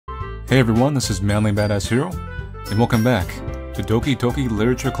Hey everyone, this is Manly Badass Hero, and welcome back to Doki Doki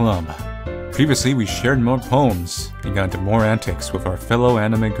Literature Club. Previously, we shared more poems and got into more antics with our fellow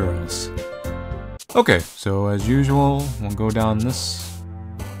anime girls. Okay, so as usual, we'll go down this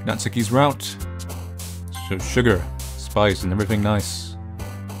Natsuki's route. So sugar, spice, and everything nice.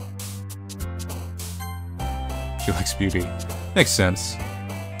 She likes beauty. Makes sense.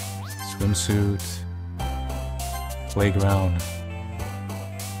 Swimsuit. Playground.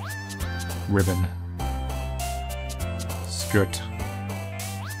 Ribbon. Skirt.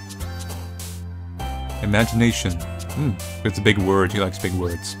 Imagination. It's a big word. He likes big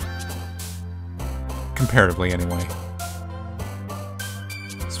words. Comparatively, anyway.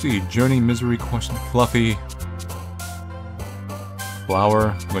 See, journey, misery, question, fluffy.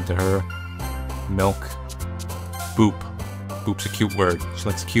 Flower, went to her. Milk. Boop. Boop's a cute word. She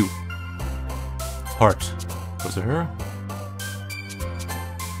likes cute. Heart. Was it her?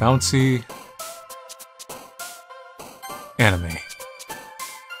 Bouncy. Anime.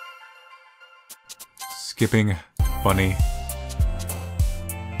 Skipping. Funny.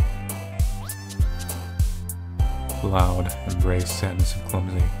 Loud. Embrace. Sadness and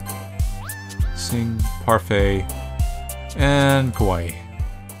clumsy. Sing. Parfait. And kawaii.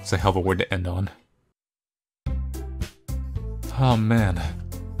 It's a hell of a word to end on. Oh man.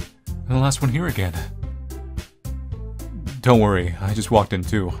 I'm the last one here again. Don't worry, I just walked in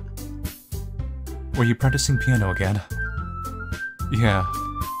too. Were you practicing piano again? Yeah.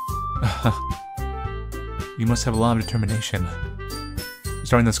 You must have a lot of determination.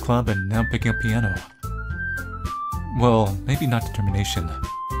 Starting this club and now picking up piano. Well, maybe not determination.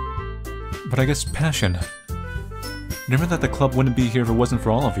 But I guess passion. Remember that the club wouldn't be here if it wasn't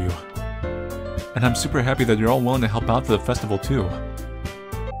for all of you. And I'm super happy that you're all willing to help out for the festival too.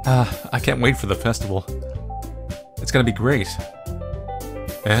 I can't wait for the festival. It's gonna be great.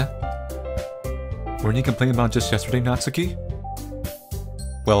 Eh? Weren't you complaining about just yesterday, Natsuki?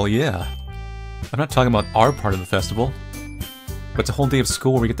 Well, yeah. I'm not talking about our part of the festival. But it's a whole day of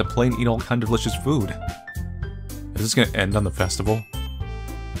school where we get to play and eat all kinds of delicious food. Is this gonna end on the festival?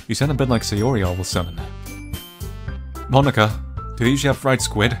 You sound a bit like Sayori all of a sudden. Monika, do they usually have fried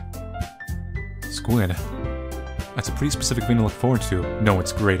squid? Squid? That's a pretty specific thing to look forward to. No,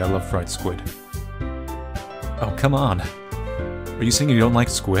 it's great. I love fried squid. Oh, come on. Are you saying you don't like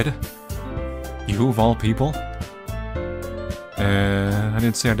squid? You of all people? I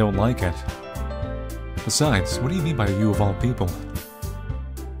didn't say I don't like it. Besides, what do you mean by you of all people?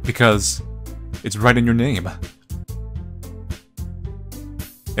 Because it's right in your name.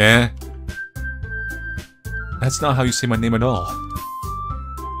 Eh? That's not how you say my name at all.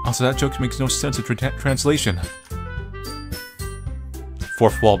 Also, that joke makes no sense in translation.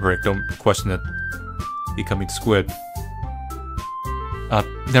 Fourth wall break, don't question it. Becoming squid.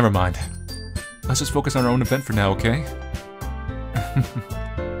 Never mind. Let's just focus on our own event for now, okay?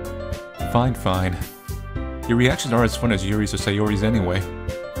 Fine, fine. Your reactions are as fun as Yuri's or Sayori's anyway.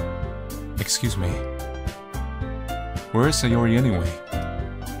 Excuse me. Where is Sayori anyway?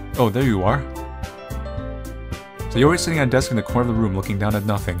 Oh, there you are. Sayori's sitting at a desk in the corner of the room looking down at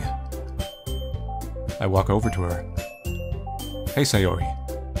nothing. I walk over to her. Hey, Sayori.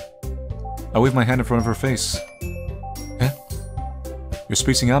 I wave my hand in front of her face. Eh? You're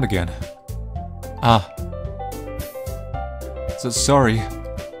spacing out again. So sorry.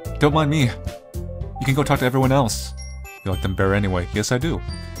 Don't mind me. You can go talk to everyone else. You like them better anyway. Yes, I do.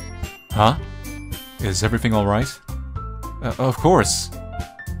 Huh? Is everything alright? Of course.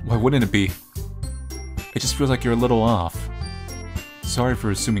 Why wouldn't it be? It just feels like you're a little off. Sorry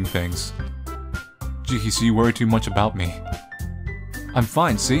for assuming things. Geez, you worry too much about me. I'm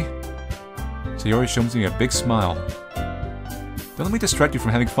fine, see? Sayori shows me a big smile. Don't let me distract you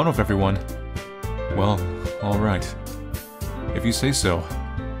from having fun with everyone. Well, alright. If you say so.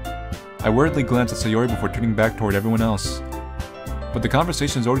 I worriedly glance at Sayori before turning back toward everyone else. But the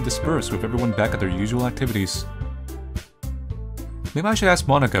conversation is already dispersed with everyone back at their usual activities. Maybe I should ask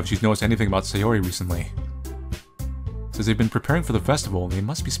Monika if she's noticed anything about Sayori recently. Since they've been preparing for the festival, they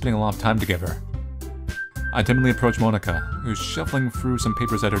must be spending a lot of time together. I timidly approach Monika, who's shuffling through some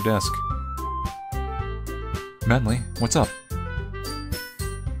papers at her desk. Manly, what's up?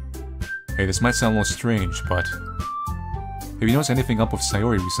 Hey, this might sound a little strange, but... have you noticed anything up with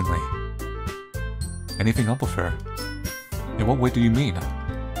Sayori recently? Anything up with her? In what way do you mean?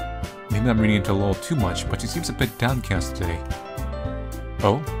 Maybe I'm reading into a little too much, but she seems a bit downcast today.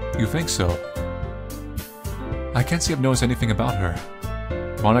 Oh? You think so? I can't say I've noticed anything about her.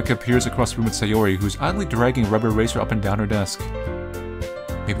 Monika peers across the room at Sayori, who's idly dragging a rubber eraser up and down her desk.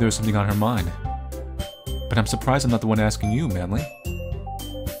 Maybe there's something on her mind. But I'm surprised I'm not the one asking you, Manly.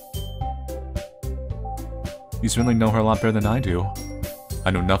 You certainly know her a lot better than I do.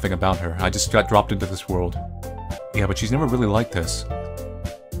 I know nothing about her. I just got dropped into this world. Yeah, but she's never really like this.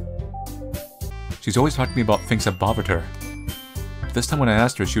 She's always talked to me about things that bothered her. But this time when I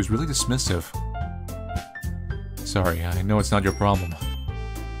asked her, she was really dismissive. Sorry, I know it's not your problem.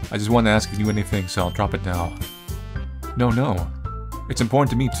 I just wanted to ask if you knew anything, so I'll drop it now. No. It's important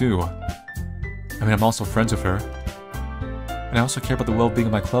to me, too. I mean, I'm also friends with her. And I also care about the well-being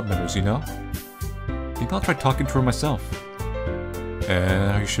of my club members, you know? Maybe I'll try talking to her myself.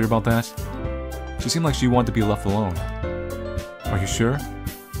 Are you sure about that? She seemed like she wanted to be left alone. Are you sure?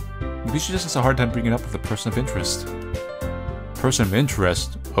 Maybe she just has a hard time bringing it up with a person of interest. Person of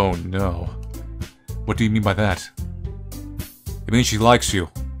interest? Oh no. What do you mean by that? It means she likes you.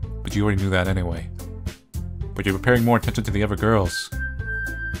 But you already knew that anyway. But you're paying more attention to the other girls.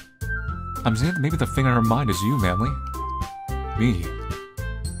 I'm saying that maybe the thing on her mind is you, Manly. Me?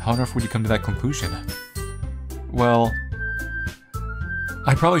 How on earth would you come to that conclusion? Well,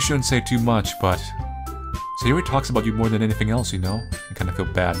 I probably shouldn't say too much, but Sayori talks about you more than anything else, you know? I kind of feel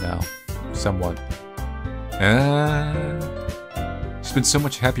bad now. Somewhat. She's been so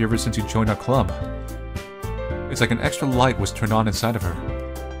much happier ever since you joined our club. It's like an extra light was turned on inside of her.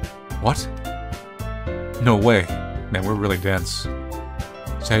 What? No way. Man, we're really dense.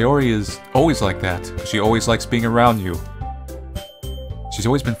 Sayori is always like that. She always likes being around you. She's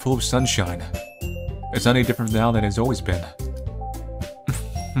always been full of sunshine. It's not any different now than it's always been.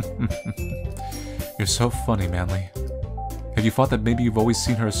 You're so funny, Manly. Have you thought that maybe you've always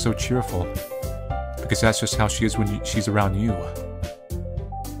seen her as so cheerful? Because that's just how she is when she's around you.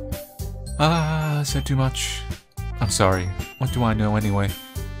 Said too much. I'm sorry. What do I know anyway?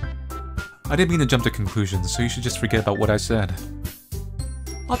 I didn't mean to jump to conclusions, so you should just forget about what I said.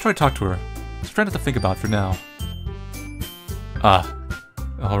 I'll try to talk to her. Just try not to think about it for now.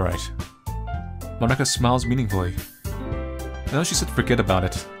 Alright. Monika smiles meaningfully. I know she said forget about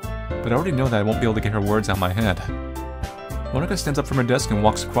it, but I already know that I won't be able to get her words out of my head. Monika stands up from her desk and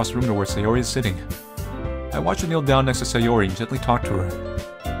walks across the room to where Sayori is sitting. I watch her kneel down next to Sayori and gently talk to her.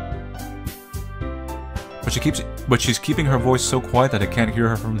 But she's keeping her voice so quiet that I can't hear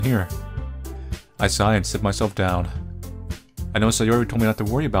her from here. I sigh and sit myself down. I know Sayori told me not to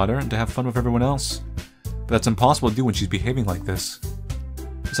worry about her and to have fun with everyone else, but that's impossible to do when she's behaving like this.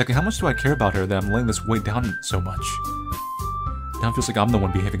 It's like, how much do I care about her that I'm laying this weight down so much? Now it feels like I'm the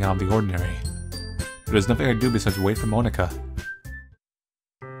one behaving out of the ordinary. But there's nothing I can do besides wait for Monika.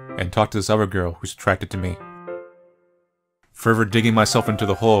 And talk to this other girl who's attracted to me. Forever digging myself into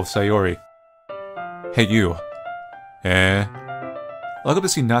the hole of Sayori. Hey you. I look up to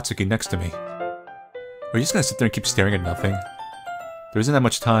see Natsuki next to me. Are you just gonna sit there and keep staring at nothing? There isn't that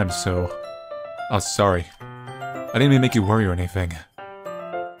much time, so... Oh, sorry. I didn't mean to make you worry or anything.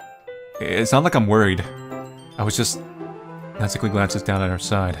 It's not like I'm worried. I was just... Natsuki glances down at her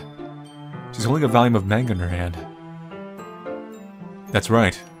side. She's holding a volume of manga in her hand. That's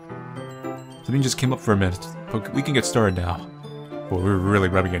right. Something just came up for a minute, but we can get started now. Well, we're really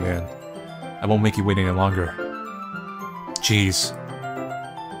rubbing it in. I won't make you wait any longer. Jeez.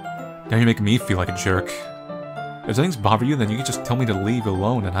 Now you're making me feel like a jerk. If something's bothering you, then you can just tell me to leave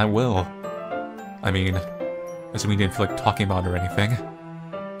alone, and I will. I mean, assuming you didn't feel like talking about it or anything.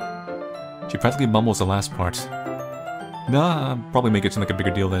 She practically mumbles the last part. Nah, I'll probably make it seem like a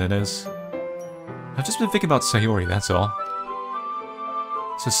bigger deal than it is. I've just been thinking about Sayori, that's all.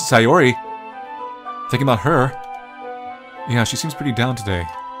 So, Sayori? Thinking about her? Yeah, she seems pretty down today.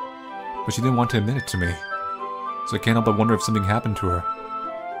 But she didn't want to admit it to me. So I can't help but wonder if something happened to her.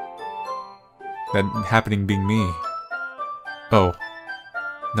 That happening being me. Oh.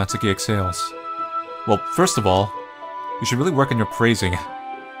 Natsuki exhales. Well, first of all, you should really work on your praising.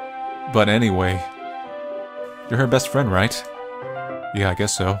 But anyway... You're her best friend, right? Yeah, I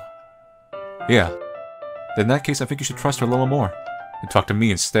guess so. Yeah. Then in that case, I think you should trust her a little more. And talk to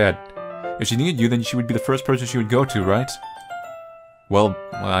me instead. If she needed you, then she would be the first person she would go to, right? Well,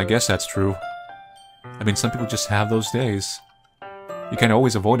 I guess that's true. I mean, some people just have those days. You can't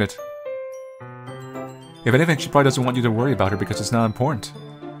always avoid it. If anything, she probably doesn't want you to worry about her because it's not important.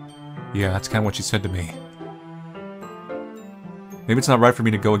 Yeah, that's kind of what she said to me. Maybe it's not right for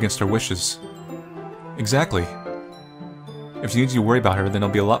me to go against her wishes. Exactly. If she needs you to worry about her, then it'll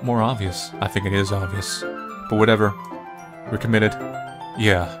be a lot more obvious. I think it is obvious. But whatever. We're committed.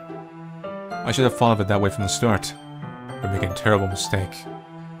 Yeah. I should have thought of it that way from the start. We're making a terrible mistake.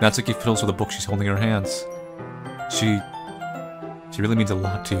 Natsuki fiddles with the book she's holding in her hands. She really means a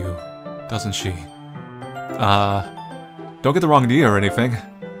lot to you, doesn't she? Don't get the wrong idea or anything.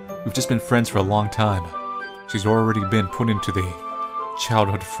 We've just been friends for a long time. She's already been put into the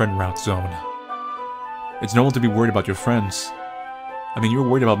childhood friend route zone. It's normal to be worried about your friends. I mean, you were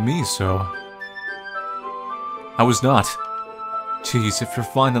worried about me, so... I was not. Jeez, if you're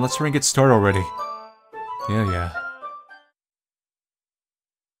fine, then let's hurry and get started already. Yeah.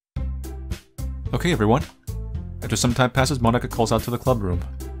 Okay, everyone. After some time passes, Monika calls out to the club room.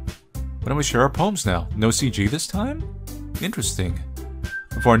 Why don't we share our poems now? No CG this time? Interesting.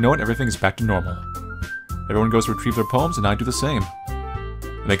 Before I know it, everything is back to normal. Everyone goes to retrieve their poems, and I do the same.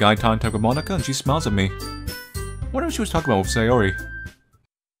 I make eye contact with Monika, and she smiles at me. I wonder what she was talking about with Sayori.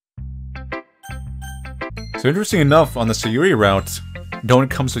 So interesting enough, on the Sayori route, no one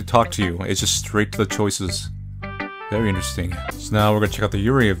comes to talk to you. It's just straight to the choices. Very interesting. So now we're going to check out the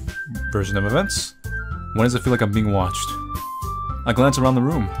Yuri version of events. When does it feel like I'm being watched? I glance around the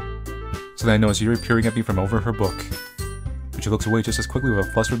room. So that I know it's Yuri peering at me from over her book. But she looks away just as quickly with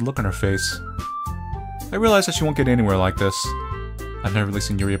a flustered look on her face. I realize that she won't get anywhere like this. I've never really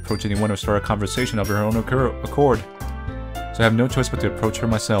seen Yuri approach anyone or start a conversation of her own accord. So I have no choice but to approach her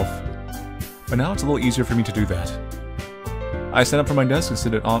myself. But now it's a little easier for me to do that. I stand up from my desk and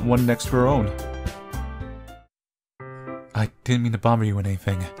sit on one next to her own. I didn't mean to bother you with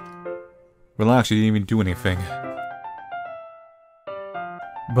anything. Relax, you didn't even do anything.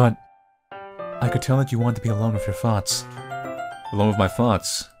 But I could tell that you wanted to be alone with your thoughts. Alone with my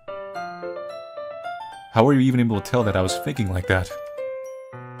thoughts? How were you even able to tell that I was thinking like that?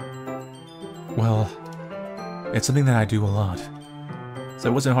 Well, it's something that I do a lot. So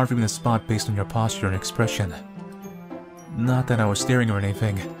it wasn't hard for me to spot based on your posture and expression. Not that I was staring or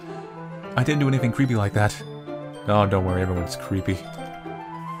anything. I didn't do anything creepy like that. Oh, don't worry, everyone's creepy.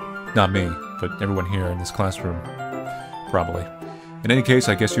 Not me, but everyone here in this classroom. Probably. In any case,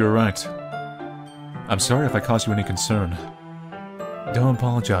 I guess you were right. I'm sorry if I caused you any concern. Don't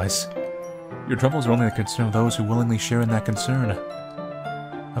apologize. Your troubles are only the concern of those who willingly share in that concern.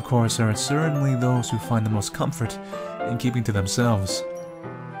 Of course, there are certainly those who find the most comfort in keeping to themselves.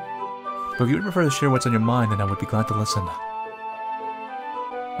 But if you would prefer to share what's on your mind, then I would be glad to listen.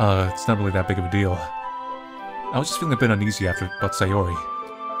 It's not really that big of a deal. I was just feeling a bit uneasy about Sayori.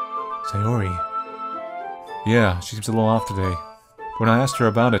 Sayori? Yeah, she seems a little off today. When I asked her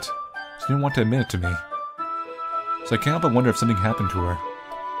about it, she didn't want to admit it to me. So I can't help but wonder if something happened to her.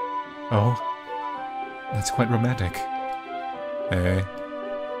 Oh? That's quite romantic. Hey.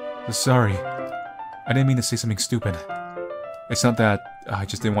 Sorry. I didn't mean to say something stupid. It's not that I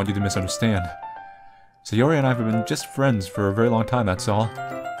just didn't want you to misunderstand. Sayori and I have been just friends for a very long time, that's all.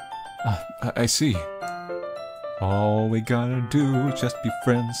 I see. All we gotta do is just be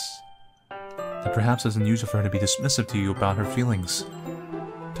friends. That perhaps it's unusual for her to be dismissive to you about her feelings.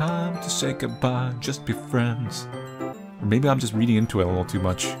 Time to say goodbye, just be friends. Or maybe I'm just reading into it a little too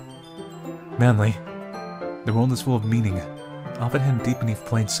much. Manly, the world is full of meaning, often hidden deep beneath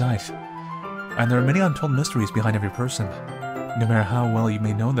plain sight. And there are many untold mysteries behind every person, no matter how well you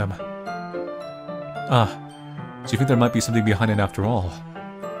may know them. So you think there might be something behind it after all?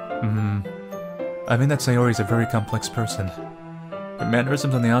 I think that Sayori is a very complex person. Her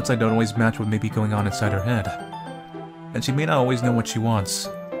mannerisms on the outside don't always match what may be going on inside her head. And she may not always know what she wants.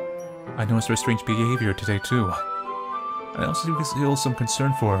 I noticed her strange behavior today too. I also feel some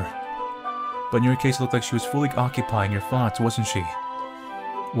concern for her. But in your case it looked like she was fully occupying your thoughts, wasn't she?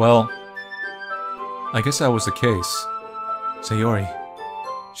 Well, I guess that was the case. Sayori,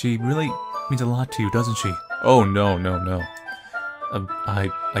 she really means a lot to you, doesn't she? Oh, no.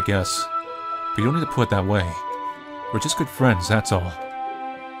 I guess. But you don't need to put it that way. We're just good friends, that's all.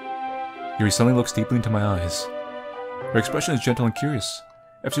 Yuri suddenly looks deeply into my eyes. Her expression is gentle and curious,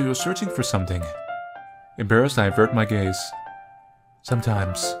 as if she was searching for something. Embarrassed, I avert my gaze.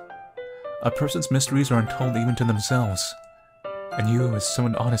 Sometimes, a person's mysteries are untold even to themselves. And you, as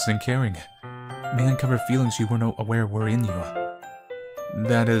someone honest and caring, may uncover feelings you weren't aware were in you.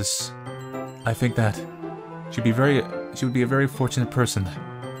 That is, I think that she would be a very fortunate person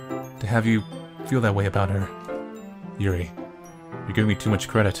to have you feel that way about her. Yuri, you're giving me too much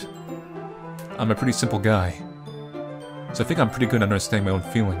credit. I'm a pretty simple guy, so I think I'm pretty good at understanding my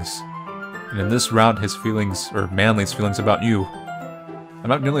own feelings. And in this route, his feelings, or Manly's feelings about you, I'm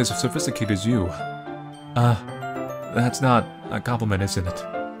not nearly as sophisticated as you. That's not a compliment, isn't it?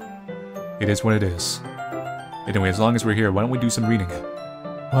 It is what it is. Anyway, as long as we're here, why don't we do some reading?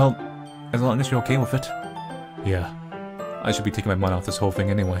 Well, as long as you're okay with it. Yeah, I should be taking my mind off this whole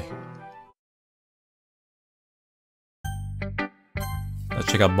thing anyway.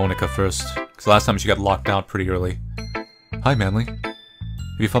 Let's check out Monika first, because last time she got locked out pretty early. Hi, Manly.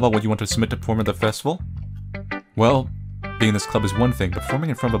 Have you thought about what you want to submit to perform at the festival? Well, being in this club is one thing, but performing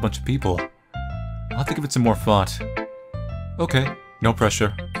in front of a bunch of people, I'll have to give it some more thought. Okay, no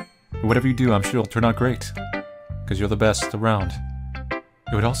pressure. But whatever you do, I'm sure it'll turn out great. Because you're the best around.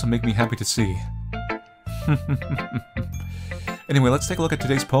 It would also make me happy to see. Anyway, let's take a look at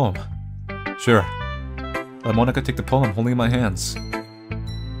today's poem. Sure. Let Monika take the poem I'm holding in my hands.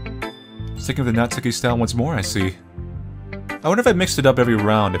 Sticking with the Natsuki style once more, I see. I wonder if I mixed it up every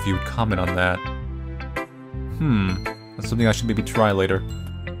round, if you would comment on that. That's something I should maybe try later.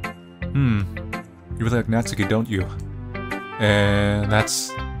 You really like Natsuki, don't you? And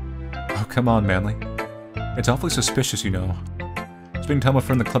that's... Oh, come on, Manly. It's awfully suspicious, you know. Spending time with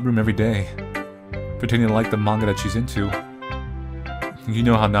her in the club room every day. Pretending to like the manga that she's into. You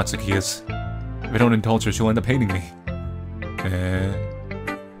know how Natsuki is. If I don't indulge her, she'll end up hating me.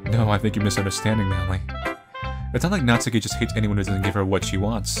 No, I think you're misunderstanding, Manly. It's not like Natsuki just hates anyone who doesn't give her what she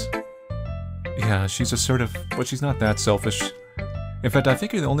wants. Yeah, she's assertive, but she's not that selfish. In fact, I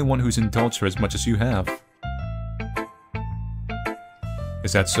think you're the only one who's indulged her as much as you have.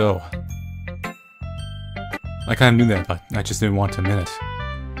 Is that so? I kind of knew that, but I just didn't want to admit it.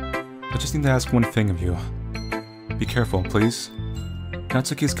 I just need to ask one thing of you. Be careful, please.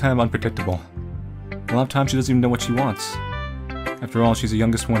 Natsuki is kind of unpredictable. A lot of times she doesn't even know what she wants. After all, she's the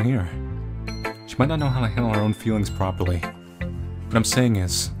youngest one here. She might not know how to handle her own feelings properly. What I'm saying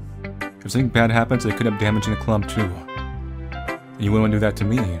is, if something bad happens, it could end up damaging the club too. And you wouldn't want to do that to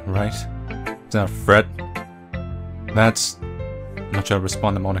me, right? It's not a fret. That's... I'm not sure how to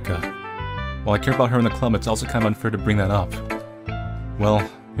respond to Monika. While I care about her in the club, it's also kind of unfair to bring that up. Well,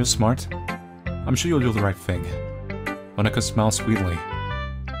 you're smart. I'm sure you'll do the right thing. Monika smiles sweetly.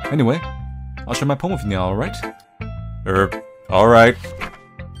 Anyway, I'll share my poem with you now, alright? Alright.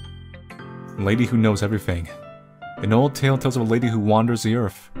 Lady who knows everything. An old tale tells of a lady who wanders the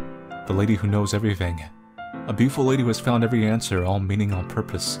earth. The lady who knows everything. A beautiful lady who has found every answer, all meaning, all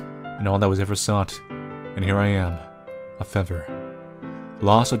purpose, and all that was ever sought. And here I am, a feather.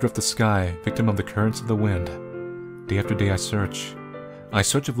 Lost adrift the sky, victim of the currents of the wind. Day after day I search. I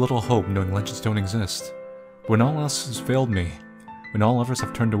search with little hope, knowing legends don't exist. When all else has failed me, when all others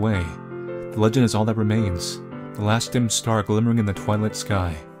have turned away, the legend is all that remains, the last dim star glimmering in the twilight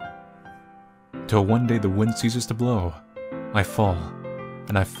sky. Till one day the wind ceases to blow. I fall,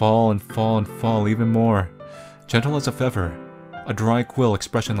 and I fall and fall and fall even more, gentle as a feather, a dry quill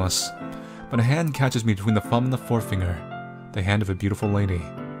expressionless. But a hand catches me between the thumb and the forefinger, the hand of a beautiful lady.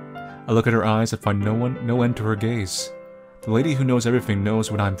 I look at her eyes and find no end to her gaze. The lady who knows everything knows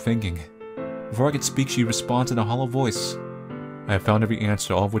what I'm thinking. Before I can speak, she responds in a hollow voice. I have found every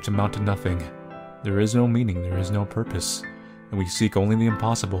answer, all of which amount to nothing. There is no meaning, there is no purpose, and we seek only the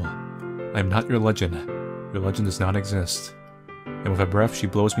impossible. I am not your legend. Your legend does not exist. And with a breath, she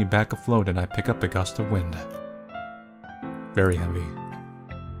blows me back afloat, and I pick up a gust of wind. Very heavy.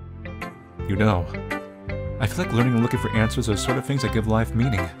 You know, I feel like learning and looking for answers are the sort of things that give life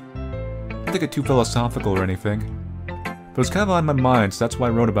meaning. Not to get too philosophical or anything, but it's kind of on my mind, so that's why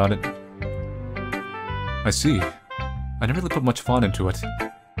I wrote about it. I see. I never really put much thought into it.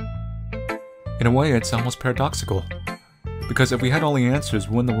 In a way, it's almost paradoxical. Because if we had all the answers,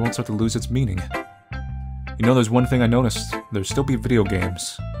 wouldn't the world start to lose its meaning? You know, there's one thing I noticed. There'd still be video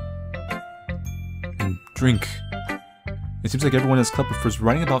games. And drink. It seems like everyone in this club prefers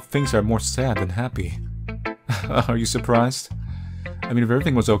writing about things that are more sad than happy. Are you surprised? I mean, if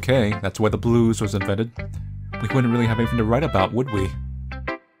everything was okay, that's why the blues was invented, we wouldn't really have anything to write about, would we?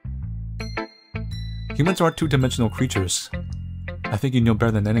 Humans aren't two-dimensional creatures. I think you know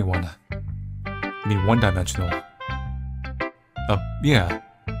better than anyone. I mean, one-dimensional. Yeah.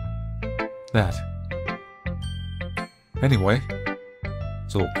 That. Anyway,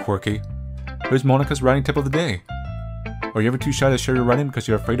 it's a little quirky. Here's Monika's writing tip of the day. Are you ever too shy to share your writing because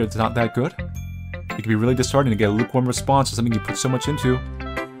you're afraid it's not that good? It can be really disheartening to get a lukewarm response to something you put so much into.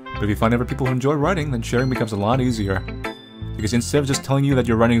 But if you find other people who enjoy writing, then sharing becomes a lot easier. Because instead of just telling you that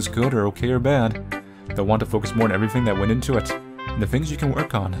your writing is good or okay or bad, they'll want to focus more on everything that went into it, and the things you can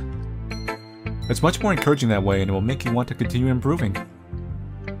work on. It's much more encouraging that way, and it will make you want to continue improving.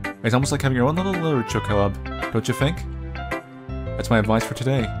 It's almost like having your own little literature club, don't you think? That's my advice for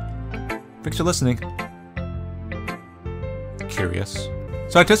today. Thanks for listening. Curious.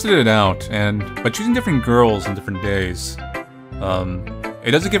 So I tested it out, and by choosing different girls on different days,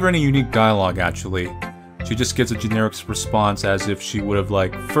 it doesn't give her any unique dialogue, actually. She just gives a generic response as if she would have,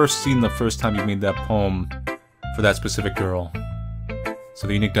 like, first seen the first time you made that poem for that specific girl. So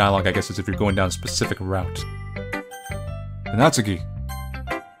the unique dialogue, I guess, is if you're going down a specific route. Natsuki.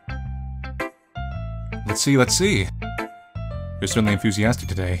 Let's see. You're certainly enthusiastic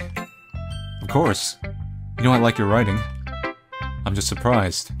today. Of course. You know I like your writing. I'm just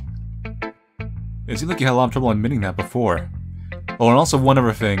surprised. It seemed like you had a lot of trouble admitting that before. Oh, and also one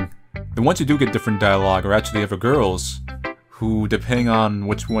other thing. The ones who do get different dialogue are actually the other girls, who, depending on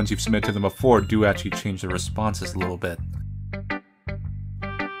which ones you've submitted to them before, do actually change their responses a little bit.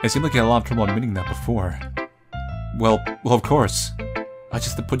 It seemed like you had a lot of trouble admitting that before. Well, of course. I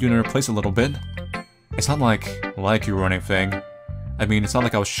just had to put you in your place a little bit. It's not like you or anything. I mean, it's not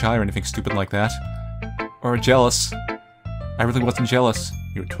like I was shy or anything stupid like that. Or jealous. I really wasn't jealous.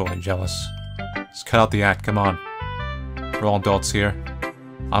 You were totally jealous. Just cut out the act, come on. We're all adults here.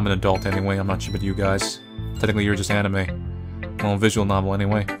 I'm an adult anyway, I'm not sure about you guys. Technically you're just anime. Well, a visual novel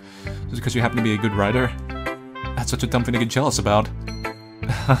anyway. Just because you happen to be a good writer? That's such a dumb thing to get jealous about.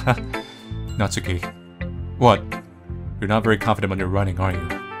 Natsuki. What? You're not very confident on your writing, are you?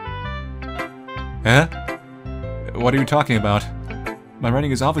 Eh? What are you talking about? My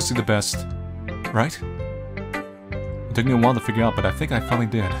writing is obviously the best. Right? It took me a while to figure out, but I think I finally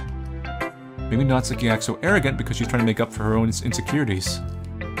did. Maybe Natsuki acts so arrogant because she's trying to make up for her own insecurities.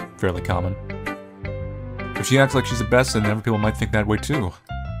 Fairly common. If she acts like she's the best, then other people might think that way too.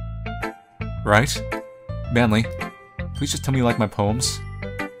 Right? Manly, please just tell me you like my poems.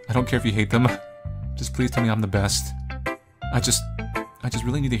 I don't care if you hate them. Just please tell me I'm the best. I just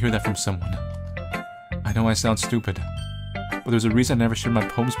really need to hear that from someone. I know I sound stupid, but there's a reason I never shared my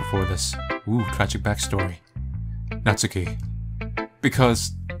poems before this. Ooh, tragic backstory. Natsuki.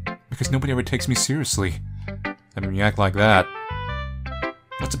 Because nobody ever takes me seriously. I mean, you act like that.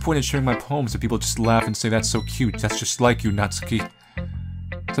 What's the point in sharing my poems if people just laugh and say that's so cute? That's just like you, Natsuki.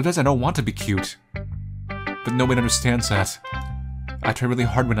 Sometimes I don't want to be cute. But nobody understands that. I try really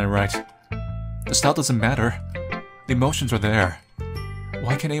hard when I write. The style doesn't matter. The emotions are there.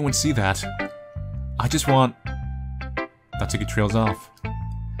 Why can't anyone see that? I just want... Natsuki trails off.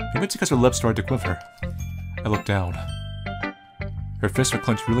 Maybe it's because her lips started to quiver. I look down. Her fists are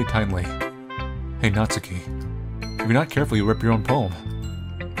clenched really tightly. Hey, Natsuki. If you're not careful, you'll rip your own poem.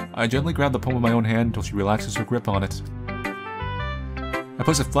 I gently grab the poem with my own hand until she relaxes her grip on it. I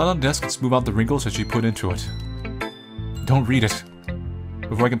place it flat on the desk and smooth out the wrinkles that she put into it. Don't read it.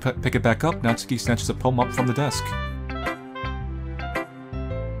 Before I can pick it back up, Natsuki snatches the poem up from the desk.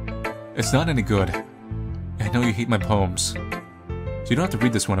 It's not any good. I know you hate my poems. So you don't have to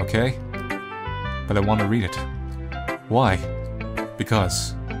read this one, okay? But I want to read it. Why?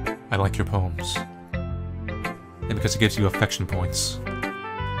 Because I like your poems. And because it gives you affection points.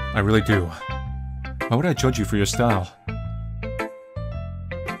 I really do. Why would I judge you for your style?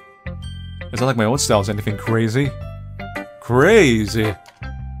 It's not like my own style is anything crazy. Crazy!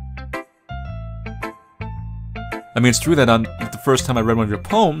 I mean, it's true that on the first time I read one of your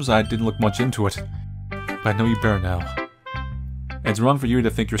poems, I didn't look much into it. But I know you better now. And it's wrong for you to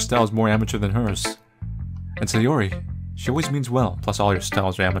think your style is more amateur than hers. And Sayori, she always means well, plus all your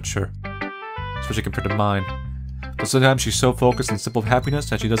styles are amateur. Especially compared to mine. But sometimes she's so focused on simple happiness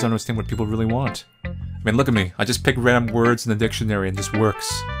that she doesn't understand what people really want. I mean, look at me. I just pick random words in the dictionary and it just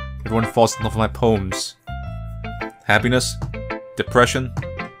works. Everyone falls in love with my poems. Happiness? Depression?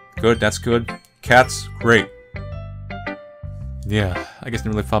 Good, that's good. Cats? Great. Yeah, I guess I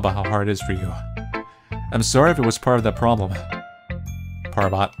never really thought about how hard it is for you. I'm sorry if it was part of that problem.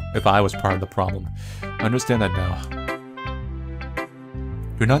 If I was part of the problem. I understand that now.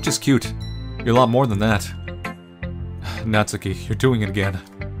 You're not just cute. You're a lot more than that. Natsuki, you're doing it again.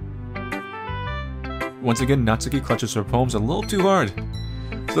 Once again, Natsuki clutches her poems a little too hard.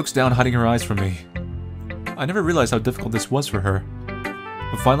 She looks down, hiding her eyes from me. I never realized how difficult this was for her.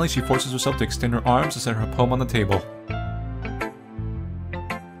 But finally, she forces herself to extend her arms to set her poem on the table.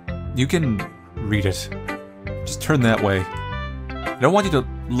 You can read it. Just turn that way. I don't want you to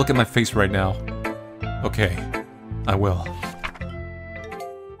look at my face right now. Okay, I will.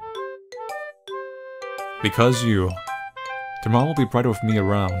 Because you. Tomorrow will be brighter with me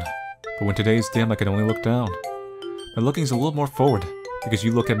around, but when today is dim I can only look down. My looking is a little more forward, because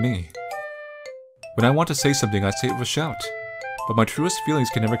you look at me. When I want to say something I say it with a shout, but my truest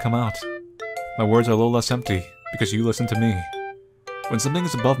feelings can never come out. My words are a little less empty, because you listen to me. When something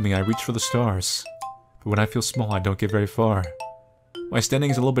is above me I reach for the stars, but when I feel small I don't get very far. My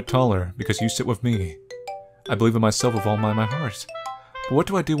standing is a little bit taller, because you sit with me. I believe in myself with all my heart, but what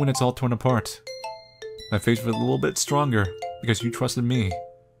do I do when it's all torn apart? My faith is a little bit stronger, because you trusted me.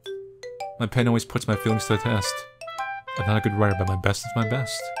 My pen always puts my feelings to the test. I'm not a good writer, but my best is my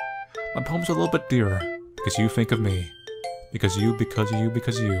best. My poems are a little bit dearer, because you think of me. Because you. Are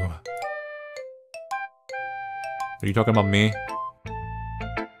you talking about me?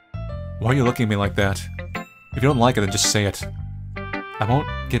 Why are you looking at me like that? If you don't like it, then just say it. I won't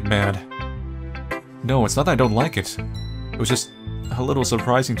get mad. No, it's not that I don't like it. It was just a little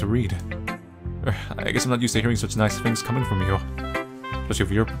surprising to read. I guess I'm not used to hearing such nice things coming from you.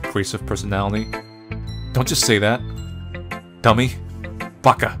 especially with your abrasive personality. Don't just say that. Dummy.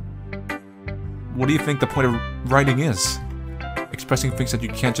 Baka. What do you think the point of writing is? Expressing things that you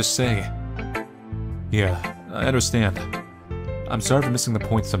can't just say. Yeah, I understand. I'm sorry for missing the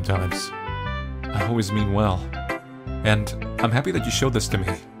point sometimes. I always mean well. And I'm happy that you showed this to me.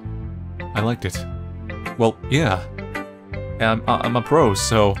 I liked it. Well, yeah. I'm a pro,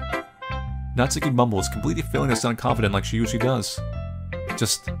 so... Natsuki mumbles, completely failing to sound confident like she usually does.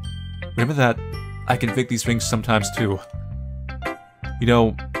 Just... remember that I can fake these things sometimes too. You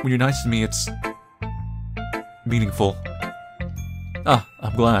know, when you're nice to me, it's... meaningful. Ah,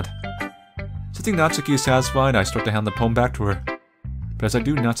 I'm glad. Sensing Natsuki is satisfied, I start to hand the poem back to her. But as I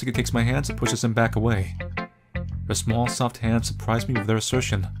do, Natsuki takes my hands and pushes them back away. Her small, soft hands surprise me with their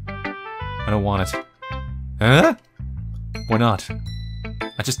assertion. I don't want it. Huh? Why not?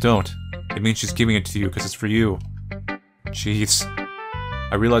 I just don't. It means she's giving it to you because it's for you. Jeez.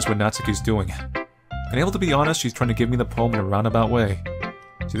 I realize what Natsuki's doing. Unable to be honest, she's trying to give me the poem in a roundabout way.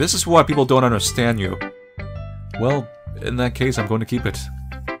 See, this is why people don't understand you. Well, in that case, I'm going to keep it.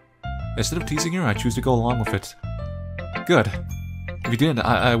 Instead of teasing her, I choose to go along with it. Good. If you didn't,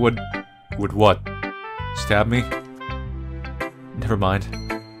 I would... Would what? Stab me? Never mind.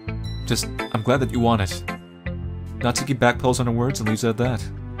 Just, I'm glad that you want it. Natsuki backpedals on her words and leaves it at that.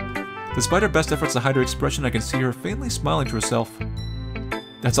 Despite her best efforts to hide her expression, I can see her faintly smiling to herself.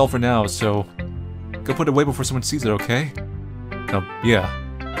 That's all for now, so... Go put it away before someone sees it, okay? Oh, yeah.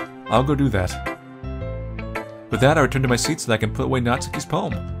 I'll go do that. With that, I return to my seat so that I can put away Natsuki's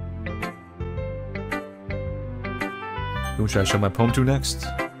poem. Who should I show my poem to next?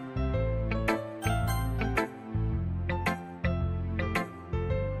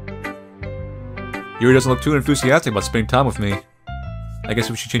 Yuri doesn't look too enthusiastic about spending time with me. I guess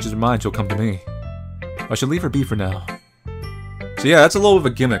if she changes her mind, she'll come to me. I should leave her be for now. So yeah, that's a little of a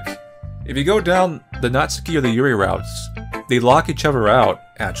gimmick. If you go down the Natsuki or the Yuri routes, they lock each other out,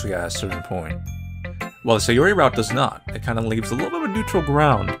 actually, at a certain point. While the Sayori route does not. It kind of leaves a little bit of a neutral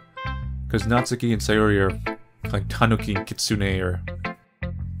ground. Because Natsuki and Sayori are like Tanuki and Kitsune, or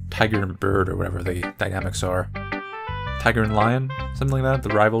Tiger and Bird, or whatever the dynamics are. Tiger and Lion? Something like that?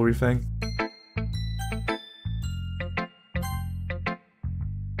 The rivalry thing?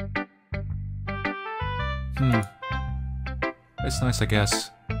 It's nice, I guess.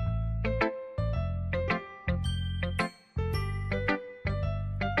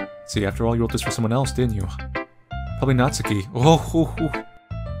 See, after all, you wrote this for someone else, didn't you? Probably Natsuki. Oh.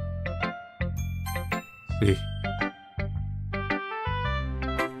 See.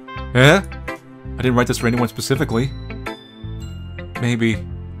 Eh? I didn't write this for anyone specifically. Maybe.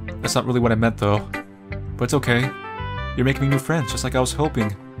 That's not really what I meant, though. But it's okay. You're making me new friends, just like I was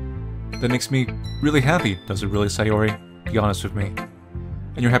hoping. That makes me really happy, does it really, Sayori? Be honest with me.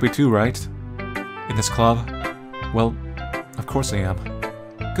 And you're happy too, right? In this club? Well, of course I am.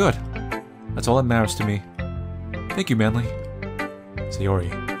 Good. That's all that matters to me. Thank you, Manly. Sayori.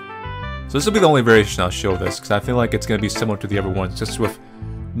 So this will be the only variation I'll show this, because I feel like it's going to be similar to the other ones, just with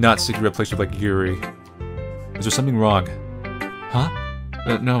Natsuki replaced with, like, Yuri. Is there something wrong? Huh?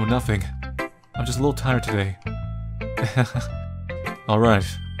 No, nothing. I'm just a little tired today. Alright.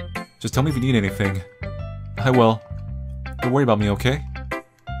 Just tell me if you need anything. I will. Don't worry about me, okay?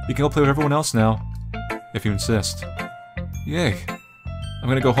 You can go play with everyone else now. If you insist. Yay. I'm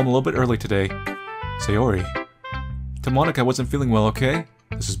gonna go home a little bit early today. Sayori. Tell Monika I wasn't feeling well, okay?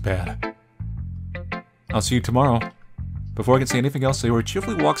 This is bad. I'll see you tomorrow. Before I can say anything else, Sayori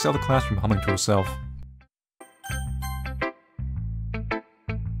cheerfully walks out of the classroom humming to herself.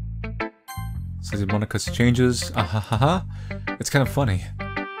 Says Monika's changes. It's kind of funny.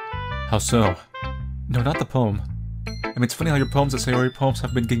 How so? No, not the poem. I mean, it's funny how your poems and Sayori poems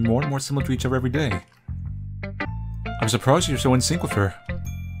have been getting more and more similar to each other every day. I'm surprised you're so in sync with her.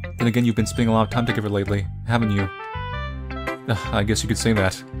 Then again, you've been spending a lot of time together lately, haven't you? I guess you could say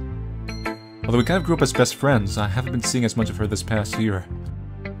that. Although we kind of grew up as best friends, I haven't been seeing as much of her this past year.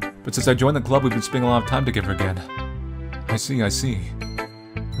 But since I joined the club, we've been spending a lot of time together again. I see.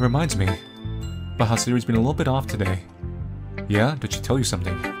 It reminds me about how Sayori's been a little bit off today. Yeah? Did she tell you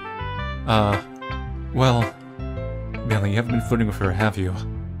something? Well... Manly, you haven't been flirting with her, have you?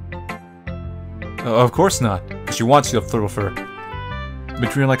 Of course not, because she wants you to flirt with her. I've been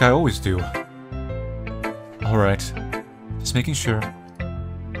treating her like I always do. Alright. Just making sure.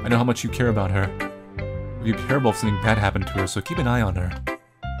 I know how much you care about her. It would be terrible if something bad happened to her, so keep an eye on her.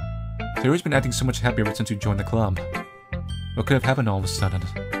 Sayori's been acting so much happier ever since you joined the club. What could have happened all of a sudden?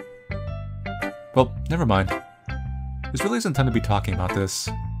 Well, never mind. This really isn't time to be talking about this.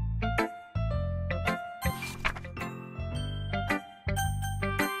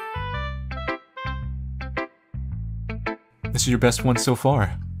 This is your best one so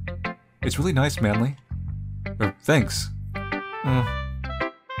far. It's really nice, Manly. Thanks. Sayori,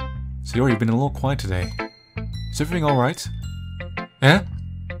 you've been a little quiet today. Is everything alright? Eh?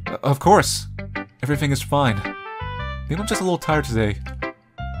 Of course. Everything is fine. Maybe I'm just a little tired today.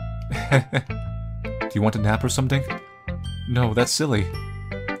 Do you want a nap or something? No, that's silly.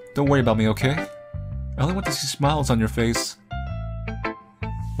 Don't worry about me, okay? I only want to see smiles on your face.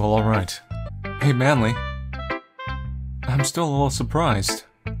 Well, alright. Hey, Manly. I'm still a little surprised.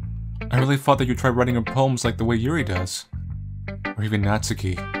 I really thought that you'd try writing her poems like the way Yuri does. Or even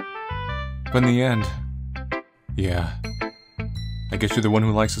Natsuki. But in the end... yeah. I guess you're the one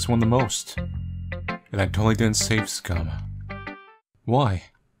who likes this one the most. And I totally didn't save Scum. Why?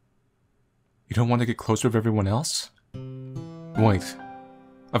 You don't want to get closer with everyone else? Wait.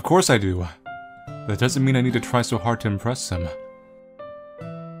 Of course I do. But that doesn't mean I need to try so hard to impress them.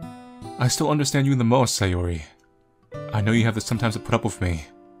 I still understand you the most, Sayori. I know you have to sometimes put up with me.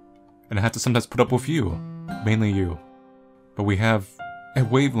 And I have to sometimes put up with you. Mainly you. But we have a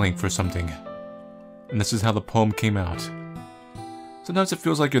wavelength for something. And this is how the poem came out. Sometimes it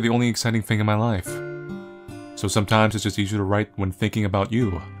feels like you're the only exciting thing in my life. So sometimes it's just easier to write when thinking about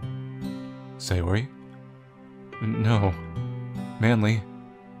you. Sayori? No. Manly.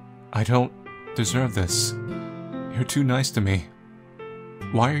 I don't deserve this. You're too nice to me.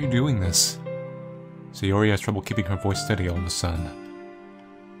 Why are you doing this? Sayori has trouble keeping her voice steady all of a sudden.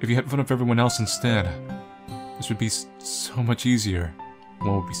 If you had fun with everyone else instead, this would be so much easier.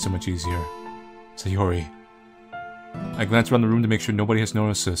 What would be so much easier? Sayori. I glance around the room to make sure nobody has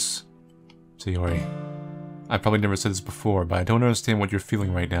noticed this. Sayori. I probably never said this before, but I don't understand what you're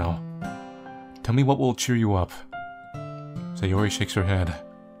feeling right now. Tell me what will cheer you up. Sayori shakes her head.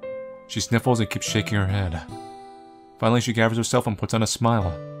 She sniffles and keeps shaking her head. Finally, she gathers herself and puts on a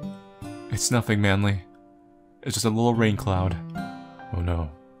smile. It's nothing, Manly. It's just a little rain cloud. Oh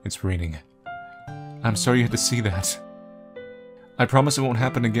no, it's raining. I'm sorry you had to see that. I promise it won't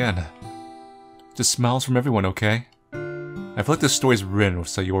happen again. Just smiles from everyone, okay? I feel like this story's written with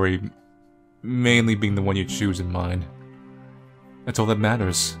Sayori mainly being the one you choose in mind. That's all that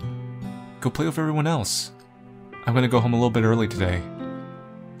matters. Go play with everyone else. I'm gonna go home a little bit early today.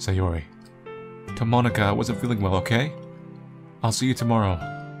 Sayori. Tell Monika I wasn't feeling well, okay? I'll see you tomorrow.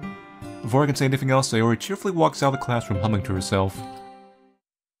 Before I can say anything else, Sayori cheerfully walks out of the classroom humming to herself.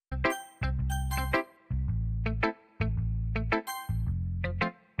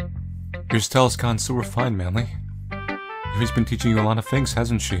 Your style's gone so refined, Manly. Yuri's been teaching you a lot of things,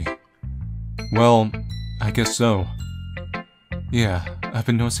 hasn't she? Well, I guess so. Yeah, I've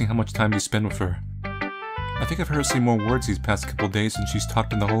been noticing how much time you spend with her. I think I've heard her say more words these past couple days than she's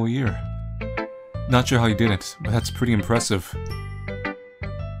talked in the whole year. Not sure how you did it, but that's pretty impressive.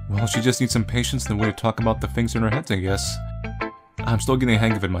 Well, she just needs some patience and a way to talk about the things in her head, I guess. I'm still getting a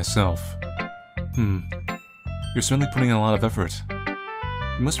hang of it myself. You're certainly putting in a lot of effort.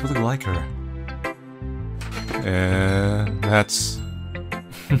 You must really like her. That's...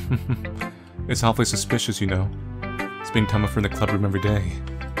 It's awfully suspicious, you know. Spending time with her in the club room every day.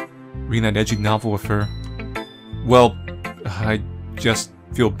 Reading that edgy novel with her. Well, I just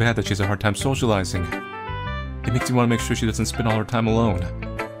feel bad that she has a hard time socializing. It makes me want to make sure she doesn't spend all her time alone.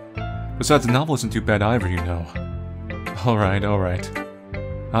 Besides, the novel isn't too bad either, you know. Alright, alright.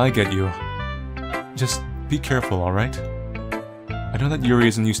 I get you. Just be careful, alright? I know that Yuri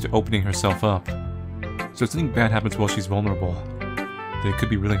isn't used to opening herself up. So if something bad happens while she's vulnerable, then it could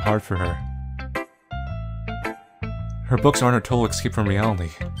be really hard for her. Her books aren't her total escape from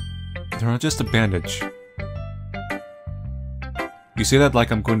reality. They're just a bandage. You say that like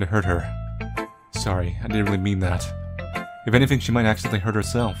I'm going to hurt her. Sorry, I didn't really mean that. If anything, she might accidentally hurt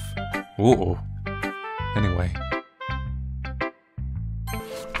herself. Whoa. Anyway.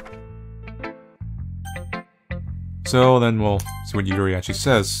 So then we'll see what Yuri actually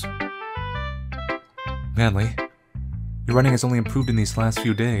says. Manly, your writing has only improved in these last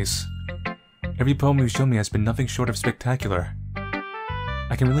few days. Every poem you've shown me has been nothing short of spectacular.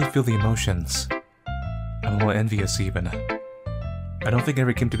 I can really feel the emotions. I'm a little envious even. I don't think it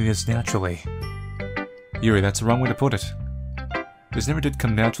ever came to me this naturally. Yuri, that's the wrong way to put it. This never did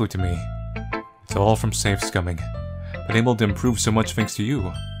come naturally to me. It's all from safe scumming. Been able to improve so much thanks to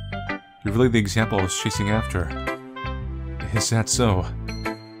you. You're really the example I was chasing after. Is that so?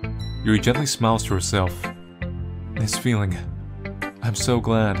 Yuri gently smiles to herself. This feeling. I'm so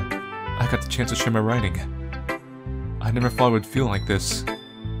glad I got the chance to share my writing. I never thought it would feel like this.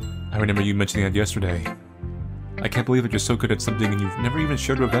 I remember you mentioning that yesterday. I can't believe that you're so good at something and you've never even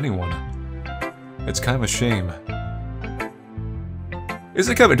shared it with anyone. It's kind of a shame.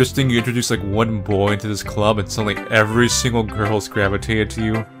 Isn't it kind of interesting you introduce like one boy into this club and suddenly every single girl's gravitated to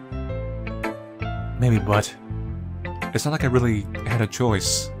you? Maybe, but it's not like I really had a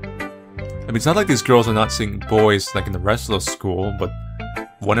choice. I mean, it's not like these girls are not seeing boys like in the rest of the school, but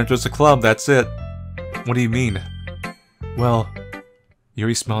one enters the club, that's it. What do you mean? Well,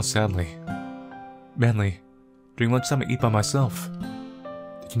 Yuri smiled sadly. Manly, during lunchtime I eat by myself.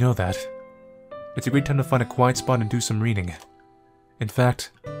 Did you know that? It's a great time to find a quiet spot and do some reading. In fact,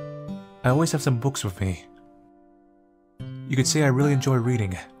 I always have some books with me. You could say I really enjoy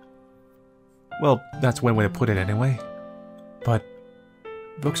reading. Well, that's one way to put it anyway. But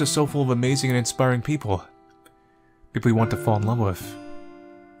books are so full of amazing and inspiring people. People you want to fall in love with.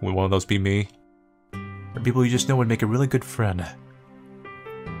 Would one of those be me? Or people you just know would make a really good friend.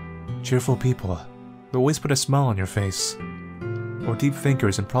 Cheerful people who always put a smile on your face. Or deep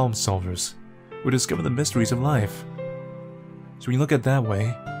thinkers and problem solvers who discover the mysteries of life. So when you look at it that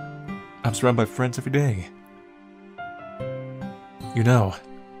way, I'm surrounded by friends every day. You know,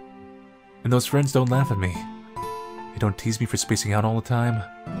 and those friends don't laugh at me. They don't tease me for spacing out all the time.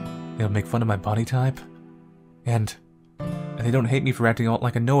 They don't make fun of my body type. And they don't hate me for acting out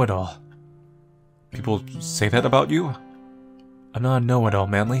like a know-it-all. People say that about you? I'm not a know-it-all,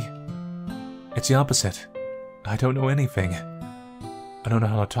 Manly. It's the opposite. I don't know anything. I don't know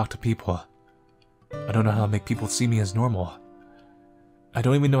how to talk to people. I don't know how to make people see me as normal. I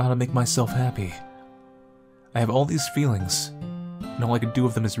don't even know how to make myself happy. I have all these feelings, and all I can do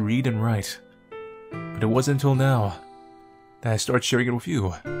with them is read and write. But it wasn't until now that I started sharing it with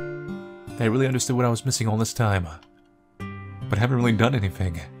you that I really understood what I was missing all this time. But I haven't really done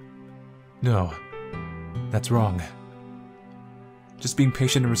anything. No, that's wrong. Just being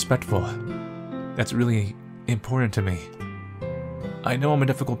patient and respectful. That's really important to me. I know I'm a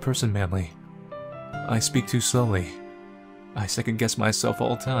difficult person, Manly. I speak too slowly. I second-guess myself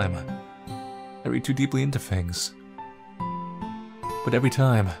all the time. I read too deeply into things. But every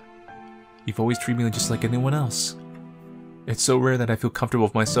time, you've always treated me just like anyone else. It's so rare that I feel comfortable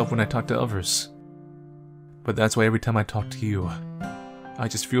with myself when I talk to others. But that's why every time I talk to you, I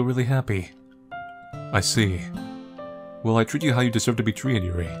just feel really happy. I see. Well, I treat you how you deserve to be treated,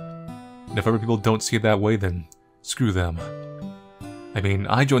 Yuri. And if other people don't see it that way, then screw them. I mean,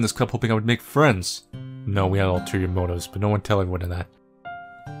 I joined this club hoping I would make friends. No, we had ulterior motives, but no one tell everyone that.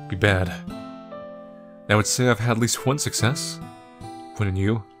 Be bad. I would say I've had at least one success. Wouldn't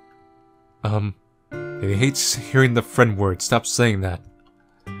you? He hates hearing the friend word. Stop saying that.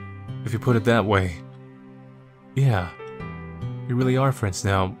 If you put it that way. Yeah. We really are friends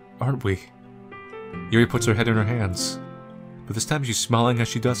now, aren't we? Yuri puts her head in her hands. But this time she's smiling as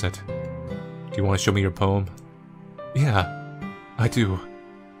she does it. Do you want to show me your poem? Yeah, I do.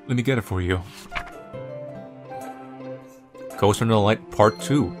 Let me get it for you. Ghost Under the Light Part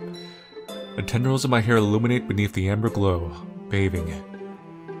 2. The tendrils of my hair illuminate beneath the amber glow, bathing.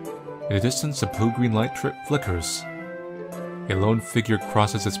 In the distance, a blue-green light flickers. A lone figure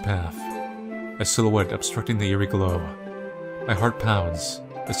crosses its path, a silhouette obstructing the eerie glow. My heart pounds.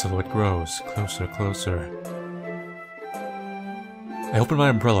 The silhouette grows, closer, closer. I open my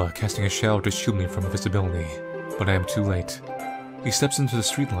umbrella, casting a shadow to shield me from invisibility, but I am too late. He steps into the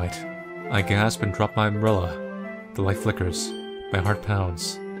streetlight. I gasp and drop my umbrella. The light flickers. My heart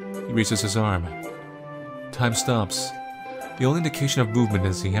pounds. He raises his arm. Time stops. The only indication of movement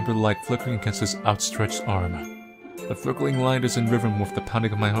is the amber light flickering against his outstretched arm. The flickering light is in rhythm with the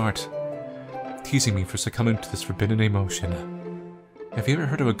pounding of my heart, teasing me for succumbing to this forbidden emotion. Have you ever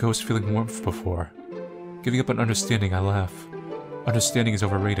heard of a ghost feeling warmth before? Giving up on understanding, I laugh. Understanding is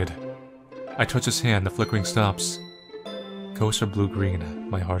overrated. I touch his hand, the flickering stops. Ghosts are blue-green,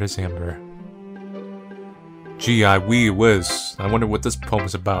 my heart is amber. Gee, wee whiz. I wonder what this poem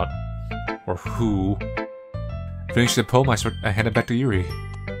is about. Or who. Finishing the poem, I hand it back to Yuri.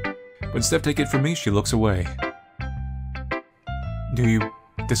 But instead of taking it from me, she looks away. Do you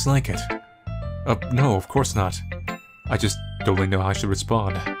dislike it? No, of course not. I just don't really know how I should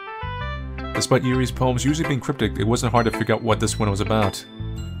respond. Despite Yuri's poems usually being cryptic, it wasn't hard to figure out what this one was about.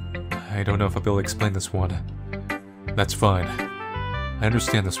 I don't know if I'll be able to explain this one. That's fine. I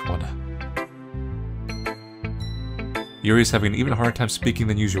understand this one. Yuri's having an even harder time speaking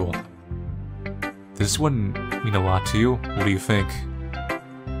than usual. Does this one mean a lot to you? What do you think?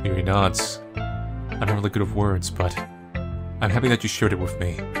 Yuri nods. I'm not really good with words, but I'm happy that you shared it with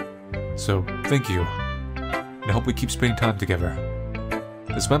me. So, thank you. And I hope we keep spending time together.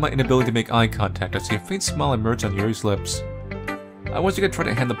 Despite my inability to make eye contact, I see a faint smile emerge on Yuri's lips. I was going to try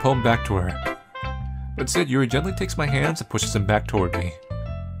to hand the poem back to her. But instead, Yuri gently takes my hands and pushes them back toward me.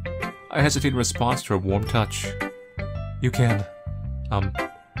 I hesitate in response to her warm touch. You can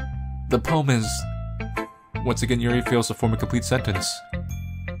The poem is... Once again, Yuri fails to form a complete sentence.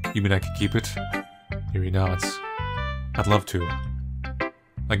 You mean I could keep it? Yuri nods. I'd love to.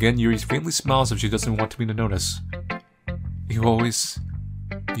 Again, Yuri faintly smiles if she doesn't want me to notice. You always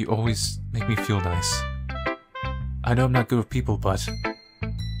make me feel nice. I know I'm not good with people, but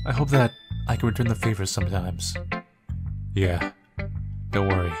I hope that I can return the favor sometimes. Yeah, don't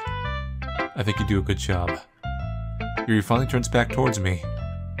worry. I think you do a good job. Yuri finally turns back towards me.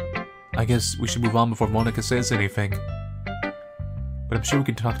 I guess we should move on before Monika says anything. But I'm sure we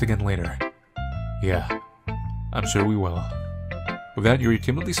can talk again later. Yeah, I'm sure we will. With that, Yuri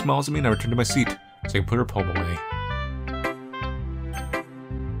timidly smiles at me and I return to my seat, so I can put her poem away.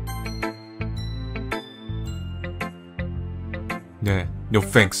 Nah, no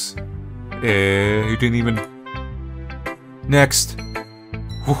thanks. You didn't even... Next!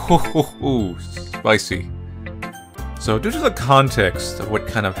 Ooh, spicy. So, due to the context of what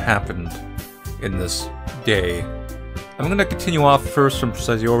kind of happened in this day, I'm gonna continue off first from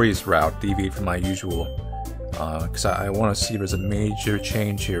Sayori's route, deviate from my usual. Because I want to see if there's a major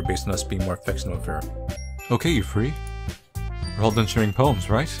change here based on us being more affectionate with her. Okay, you free? We're all done sharing poems,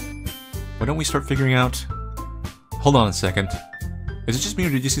 right? Why don't we start figuring out... Hold on a second. Is it just me or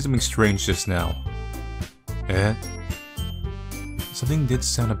did you see something strange just now? Eh? Something did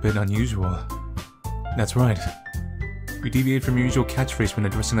sound a bit unusual. That's right. We deviated from your usual catchphrase when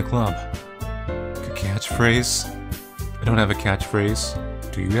addressing the club. Catchphrase? I don't have a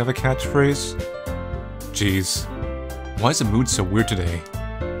catchphrase. Do you have a catchphrase? Jeez. Why is the mood so weird today?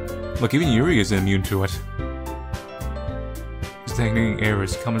 Look, even Yuri isn't immune to it. Stagnating air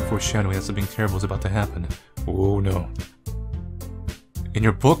is common foreshadowing that something terrible is about to happen. Oh no. In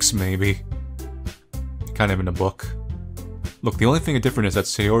your books, maybe. Kind of in a book. Look, the only thing different is that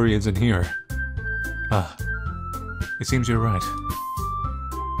Sayori isn't here. Ah. It seems you're right.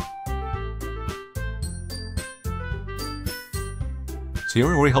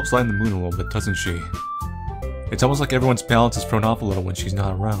 Sayori already helps lighten the mood a little bit, doesn't she? It's almost like everyone's balance is thrown off a little when she's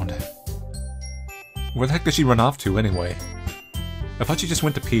not around. Where the heck did she run off to, anyway? I thought she just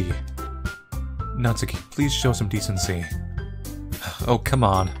went to pee. Natsuki, please show some decency. Oh, come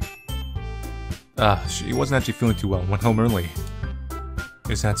on. She wasn't actually feeling too well and went home early.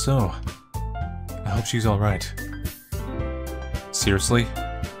 Is that so? I hope she's alright. Seriously?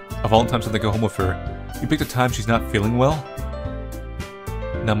 Of all the times when they go home with her, you picked a time she's not feeling well?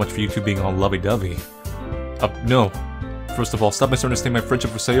 Not much for you two being all lovey-dovey. No. First of all, stop misunderstanding my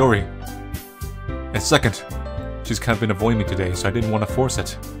friendship with Sayori. And second, she's kind of been avoiding me today, so I didn't want to force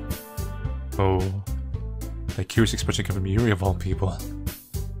it. Oh. That curious expression came from Yuri of all people.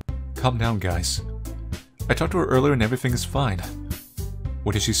 Calm down, guys. I talked to her earlier and everything is fine.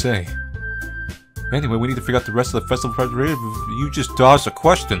 What did she say? Anyway, we need to figure out the rest of the festival preparation. You just dodged a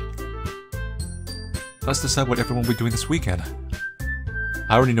question. Let's decide what everyone will be doing this weekend.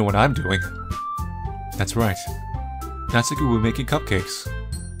 I already know what I'm doing. That's right. Natsuki will be making cupcakes.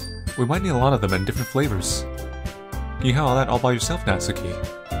 We might need a lot of them in different flavors. Can you handle that all by yourself, Natsuki?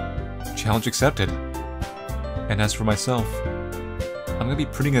 Challenge accepted. And as for myself, I'm gonna be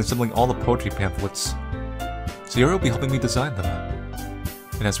printing and assembling all the poetry pamphlets. Sayori will be helping me design them.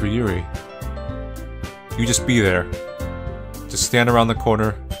 And as for Yuri, you just be there. Just stand around the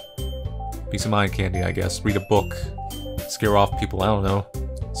corner. Piece of mind candy, I guess. Read a book. Scare off people, I don't know.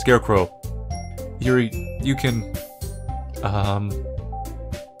 Scarecrow. Yuri, you can...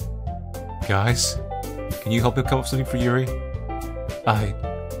 Guys? Can you help me come up with something for Yuri?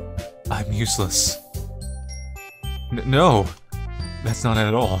 I'm useless. No! That's not it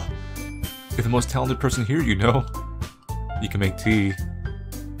at all. You're the most talented person here, you know. You can make tea.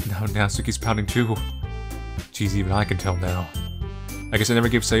 Now Natsuki's pounding too. Geez, even I can tell now. I guess I never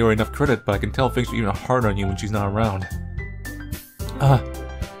gave Sayori enough credit, but I can tell things are even harder on you when she's not around.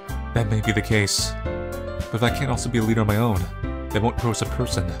 That may be the case. But if I can't also be a leader on my own, then I won't grow as a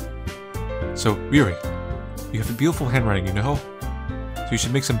person. So, Yuri, you have a beautiful handwriting, you know? So you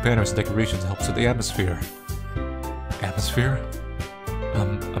should make some banners and decorations to help set the atmosphere. Atmosphere?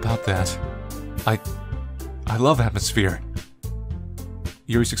 About that. I love atmosphere.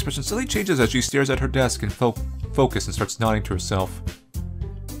 Yuri's expression suddenly changes as she stares at her desk and focus and starts nodding to herself.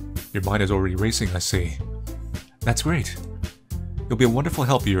 Your mind is already racing, I see. That's great. You'll be a wonderful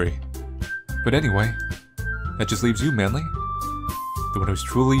help, Yuri. But anyway, that just leaves you, Manly. The one who's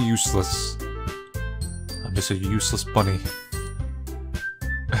truly useless. I'm just a useless bunny.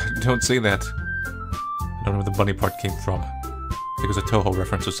 Don't say that. I don't know where the bunny part came from. I think it was a Toho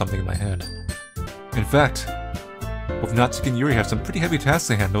reference or something in my head. In fact, both Natsuki and Yuri have some pretty heavy tasks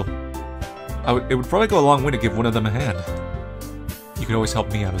to handle. It would probably go a long way to give one of them a hand. You could always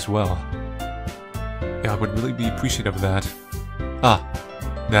help me out as well. Yeah, I would really be appreciative of that. Ah,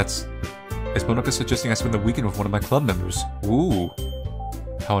 is Monika suggesting I spend the weekend with one of my club members? Ooh.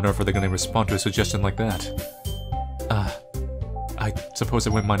 How on earth are they going to respond to a suggestion like that? I suppose I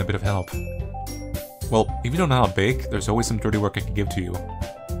wouldn't mind a bit of help. Well, if you don't know how to bake, there's always some dirty work I can give to you.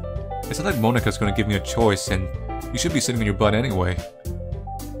 It's not like Monika's going to give me a choice, and you should be sitting on your butt anyway.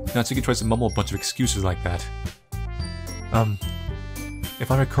 Natsuki tries to mumble a bunch of excuses like that. If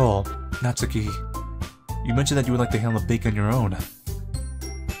I recall, Natsuki, you mentioned that you would like to handle the bake on your own.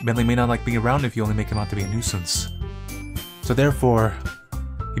 Bentley may not like being around if you only make him out to be a nuisance. So therefore,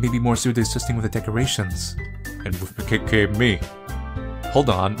 he may be more suited to assisting with the decorations. And with me. Hold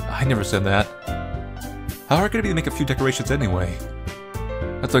on, I never said that. How hard could it be to make a few decorations anyway?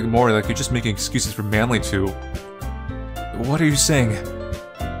 That's like more like you're just making excuses for Manly to... What are you saying?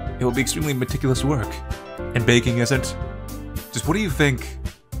 It will be extremely meticulous work. And baking isn't? Just what do you think?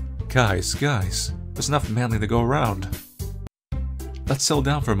 Guys, there's enough Manly to go around. Let's settle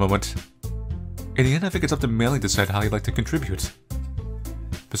down for a moment. In the end, I think it's up to Manly to decide how he'd like to contribute.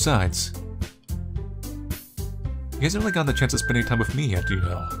 Besides, he hasn't really gotten the chance to spend any time with me yet, you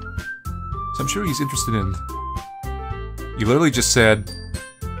know. So I'm sure he's interested in... You literally just said,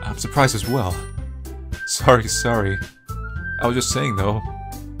 I'm surprised as well. Sorry. I was just saying though.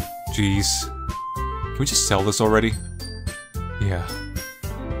 Jeez. Can we just sell this already? Yeah.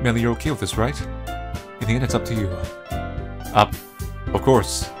 Manly, you're okay with this, right? In the end, it's up to you. Of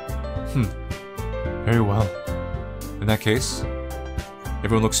course. Very well. In that case,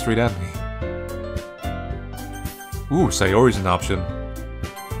 everyone looks straight at me. Ooh, Sayori's an option.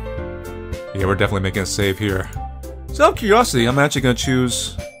 Yeah, we're definitely making a save here. So out of curiosity, I'm actually gonna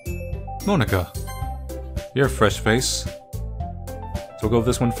choose... Monika. You're a fresh face. So we'll go with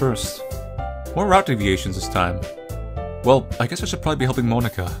this one first. More route deviations this time. Well, I guess I should probably be helping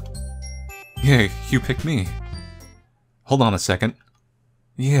Monika. Yay, you picked me. Hold on a second.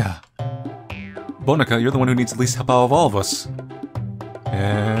 Yeah. Monika, you're the one who needs the least help out of all of us.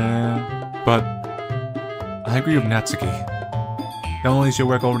 But... I agree with Natsuki. Not only is your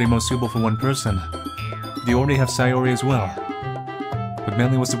work already most suitable for one person, but you already have Sayori as well. But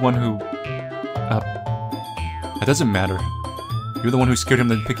Manly was the one who... That doesn't matter. You're the one who scared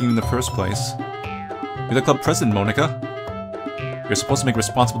him into picking you in the first place. You're the club president, Monika. You're supposed to make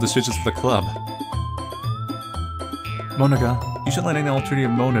responsible decisions for the club. Monika, you shouldn't let any ulterior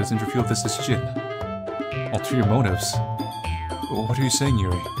motives interfere with this decision. Ulterior motives? What are you saying,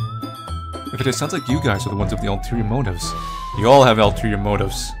 Yuri? If it sounds like you guys are the ones with the ulterior motives. You all have ulterior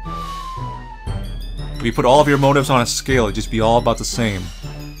motives. If you put all of your motives on a scale, it'd just be all about the same.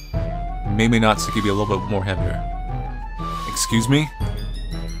 Maybe Natsuki be a little bit more heavier. Excuse me?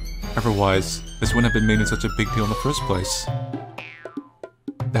 Otherwise, this wouldn't have been made in such a big deal in the first place.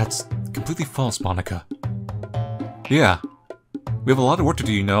 That's completely false, Monika. Yeah. We have a lot of work to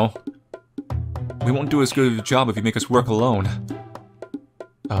do, you know. We won't do as good of a job if you make us work alone.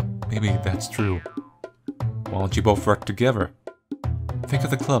 Maybe that's true. Why don't you both work together? Think of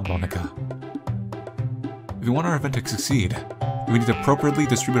the club, Monika. If we want our event to succeed, we need to appropriately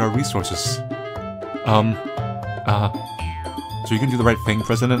distribute our resources. So you're gonna do the right thing,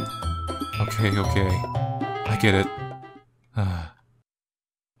 President? Okay. I get it.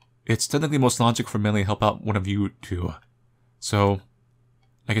 It's technically most logical for Manly to help out one of you two. So,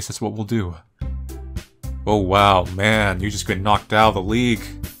 I guess that's what we'll do. Oh wow, man, you just got knocked out of the league.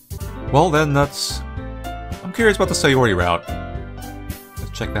 Well then, I'm curious about the Sayori route.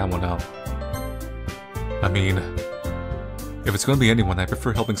 Let's check that one out. I mean, if it's gonna be anyone, I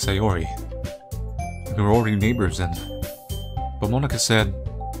prefer helping Sayori. We were already neighbors and... But Monika said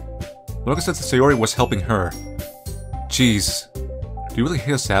that Sayori was helping her. Jeez. Do you really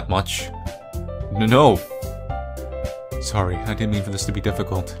hate us that much? No. Sorry, I didn't mean for this to be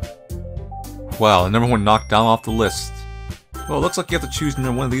difficult. Wow, another one knocked down off the list. Well, it looks like you have to choose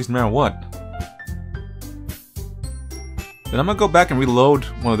one of these no matter what. Then I'm gonna go back and reload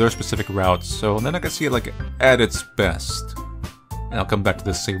one of their specific routes, so then I can see it like at its best. And I'll come back to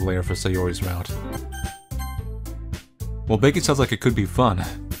this save layer for Sayori's route. Well, baking sounds like it could be fun.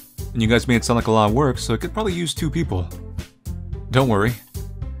 And you guys made it sound like a lot of work, so it could probably use 2 people. Don't worry.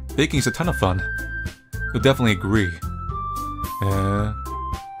 Baking's a ton of fun. You'll definitely agree.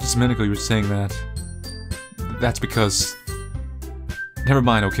 Just a minute ago you were saying that. That's because... Never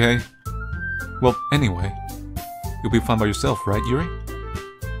mind, okay? Well, anyway. You'll be fine by yourself, right, Yuri?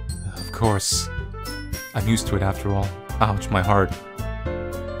 Of course. I'm used to it after all. Ouch, my heart.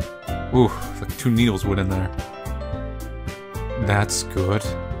 Ooh, like 2 needles went in there. That's good.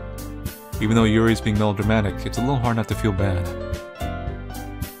 Even though Yuri's being melodramatic, it's a little hard not to feel bad.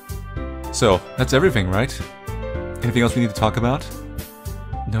 So, that's everything, right? Anything else we need to talk about?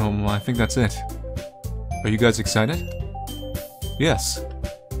 No, I think that's it. Are you guys excited? Yes.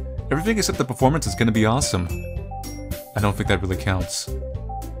 Everything except the performance is gonna be awesome. I don't think that really counts.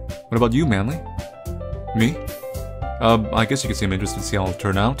 What about you, Manly? Me? I guess you could say I'm interested to see how it'll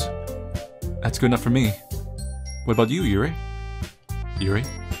turn out. That's good enough for me. What about you, Yuri? Yuri?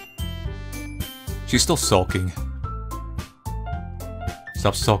 She's still sulking.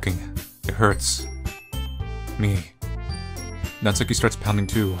 Stop sulking. It hurts. Me. Natsuki starts pounding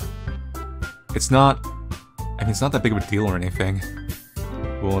too. It's not that big of a deal or anything.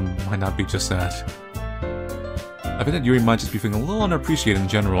 Well, it might not be just that. I bet that Yuri might just be feeling a little unappreciated in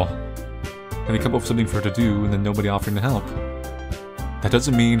general. And they come up with something for her to do, and then nobody offering to help. That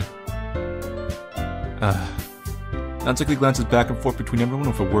doesn't mean... Natsuki glances back and forth between everyone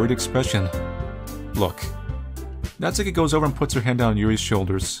with a worried expression. Look. Natsuki goes over and puts her hand down on Yuri's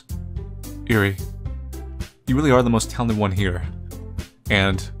shoulders. Yuri, you really are the most talented one here.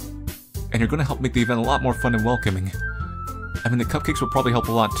 And you're gonna help make the event a lot more fun and welcoming. I mean, the cupcakes will probably help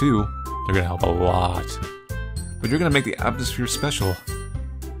a lot too. They're gonna help a lot. But you're gonna make the atmosphere special.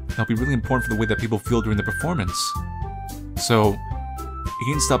 That'll be really important for the way that people feel during the performance. So,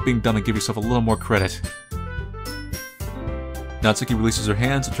 you can stop being dumb and give yourself a little more credit. Natsuki releases her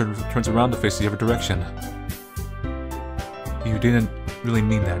hands and turns around to face the other direction. You didn't really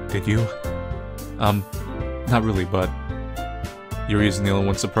mean that, did you? Not really, but... Yuri isn't the only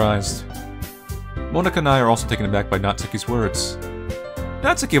one surprised. Monika and I are also taken aback by Natsuki's words.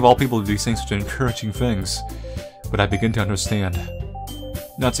 Natsuki of all people to be saying such encouraging things, but I begin to understand.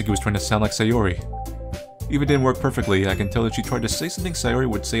 Natsuki was trying to sound like Sayori. Even if it didn't work perfectly, I can tell that she tried to say something Sayori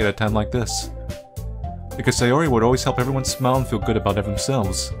would say at a time like this. Because Sayori would always help everyone smile and feel good about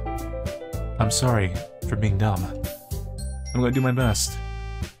themselves. I'm sorry for being dumb. I'm gonna do my best.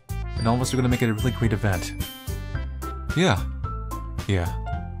 And all of us are gonna make it a really great event. Yeah.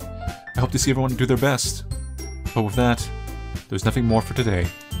 I hope to see everyone do their best. But with that, there's nothing more for today.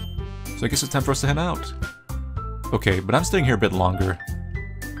 So I guess it's time for us to head out. Okay, but I'm staying here a bit longer.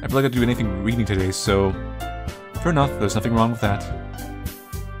 I feel like I didn't do anything reading today, so... Fair enough, there's nothing wrong with that.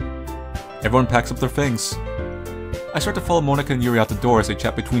 Everyone packs up their things. I start to follow Monika and Yuri out the door as they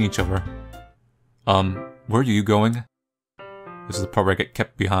chat between each other. Where are you going? This is the part where I get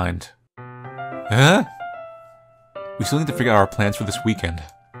kept behind. Huh? We still need to figure out our plans for this weekend.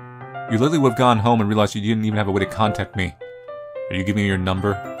 You literally would have gone home and realized you didn't even have a way to contact me. Are you giving me your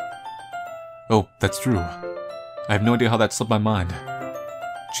number? Oh, that's true. I have no idea how that slipped my mind.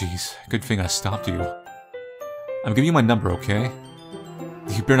 Jeez, good thing I stopped you. I'm giving you my number, okay?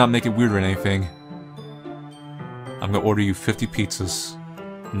 You better not make it weird or anything. I'm gonna order you 50 pizzas.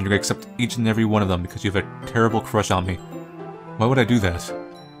 And you're gonna accept each and every one of them because you have a terrible crush on me. Why would I do that?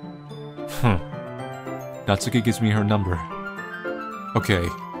 Natsuki gives me her number. Okay.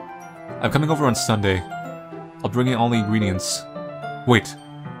 I'm coming over on Sunday. I'll bring in all the ingredients. Wait,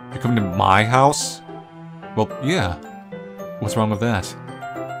 you're coming to my house? Well, yeah. What's wrong with that?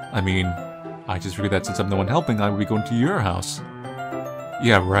 I mean, I just figured that since I'm the one helping, I would be going to your house.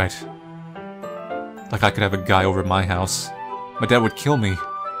 Yeah, right. Like I could have a guy over at my house. My dad would kill me.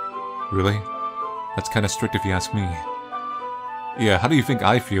 Really? That's kinda strict if you ask me. Yeah, how do you think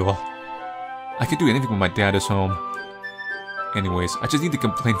I feel? I could do anything when my dad is home. Anyways, I just need to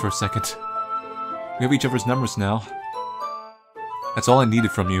complain for a second. We have each other's numbers now. That's all I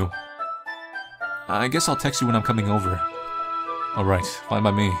needed from you. I guess I'll text you when I'm coming over. Alright, fine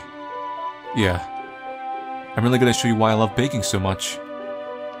by me. Yeah. I'm really gonna show you why I love baking so much.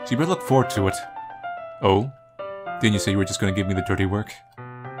 So you better look forward to it. Oh? Didn't you say you were just gonna give me the dirty work?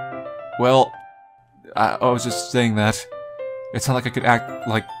 Well, I was just saying that. It's not like I could act,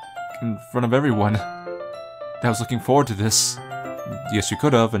 like, in front of everyone. I was looking forward to this. Yes, you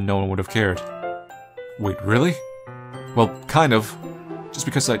could have, and no one would have cared. Wait, really? Well, kind of. Just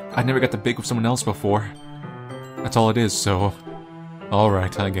because I never got to bake with someone else before. That's all it is, so...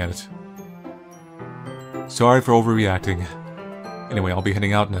 Alright, I get it. Sorry for overreacting. Anyway, I'll be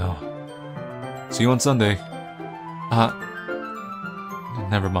heading out now. See you on Sunday.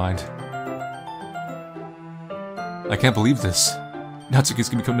 Never mind. I can't believe this. Natsuki's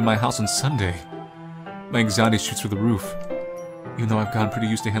gonna be coming to my house on Sunday. My anxiety shoots through the roof. Even though I've gotten pretty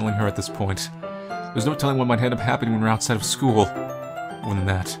used to handling her at this point. There's no telling what might end up happening when we're outside of school. More than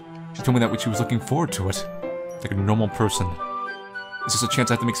that, she told me that she was looking forward to it. Like a normal person. Is this a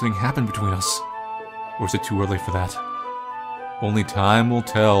chance I have to make something happen between us? Or is it too early for that? Only time will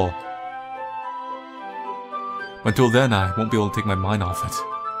tell. But until then, I won't be able to take my mind off it.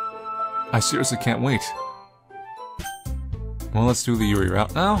 I seriously can't wait. Well, let's do the Yuri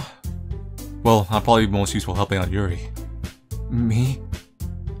route now. Well, I'll probably be most useful helping out Yuri. Me?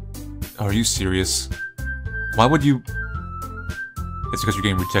 Are you serious? Why would you... It's because you're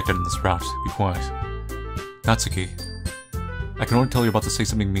getting rejected in this route. Be quiet. Natsuki, I can only tell you're about to say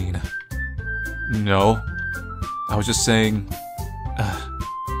something mean. No. I was just saying...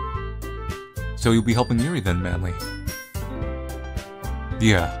 So you'll be helping Yuri then, Manly?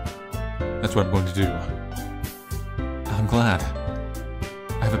 Yeah. That's what I'm going to do. I'm glad.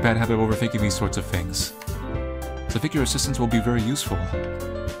 I have a bad habit of overthinking these sorts of things. So I think your assistance will be very useful.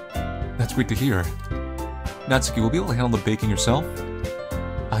 That's great to hear. Natsuki, will you be able to handle the baking yourself?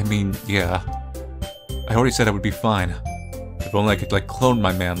 I mean, yeah. I already said I would be fine. If only I could, like, clone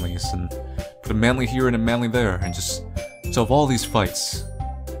my Manlys and put a Manly here and a Manly there and just solve all these fights.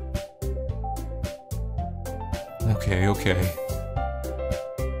 Okay, okay.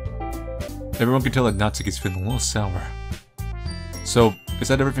 Everyone can tell that Natsuki's feeling a little sour. So, is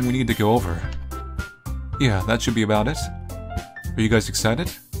that everything we need to go over? Yeah, that should be about it. Are you guys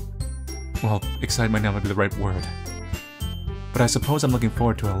excited? Well, excited might not be the right word. But I suppose I'm looking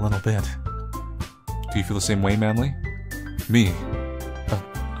forward to it a little bit. Do you feel the same way, Manly? Me?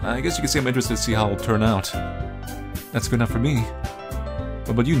 I guess you could say I'm interested to see how it'll turn out. That's good enough for me. What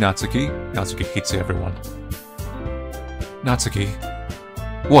about you, Natsuki? Natsuki hates everyone. Natsuki?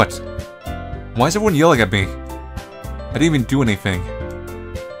 What? Why is everyone yelling at me? I didn't even do anything.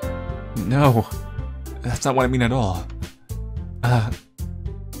 No. That's not what I mean at all.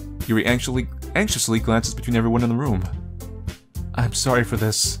 Yuri anxiously glances between everyone in the room. I'm sorry for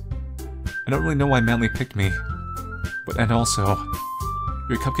this. I don't really know why Manly picked me. And also,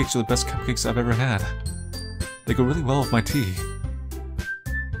 your cupcakes are the best cupcakes I've ever had. They go really well with my tea.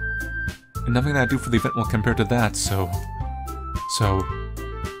 And nothing that I do for the event will compare to that, so...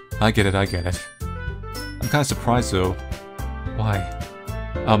 I get it, I get it. I'm kinda surprised though. Why?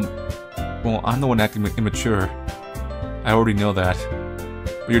 Well, I'm the one acting immature. I already know that.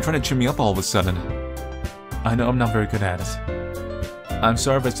 But you're trying to cheer me up all of a sudden. I know I'm not very good at it. I'm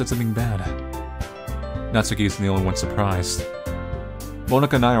sorry if I said something bad. Natsuki isn't the only one surprised.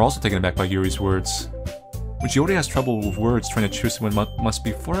 Monika and I are also taken aback by Yuri's words. When she already has trouble with words, trying to cheer someone must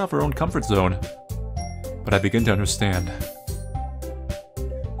be far out of her own comfort zone. But I begin to understand.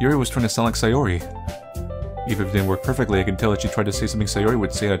 Yuri was trying to sound like Sayori. Even if it didn't work perfectly, I can tell that she tried to say something Sayori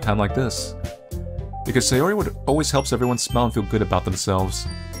would say at a time like this. Because Sayori would always helps everyone smile and feel good about themselves.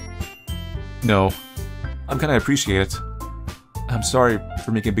 No. I'm kinda appreciate it. I'm sorry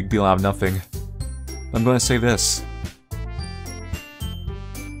for making a big deal out of nothing. I'm gonna say this.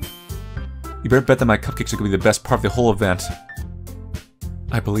 You better bet that my cupcakes are gonna be the best part of the whole event.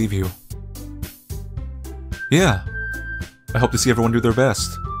 I believe you. Yeah. I hope to see everyone do their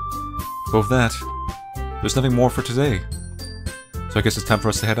best. But with that, there's nothing more for today. So I guess it's time for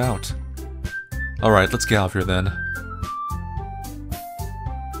us to head out. Alright, let's get out of here then.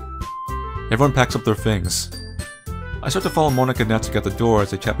 Everyone packs up their things. I start to follow Monika and Natsuki out the door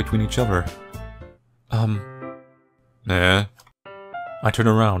as they chat between each other. Nah. I turn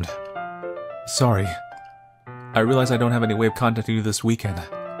around. Sorry. I realize I don't have any way of contacting you this weekend.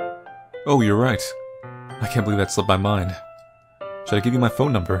 Oh, you're right. I can't believe that slipped my mind. Should I give you my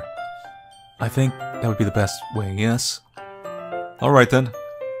phone number? I think that would be the best way, yes? Alright then.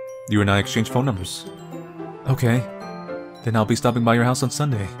 You and I exchange phone numbers. Okay. Then I'll be stopping by your house on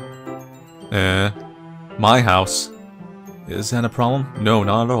Sunday. My house? Is that a problem? No,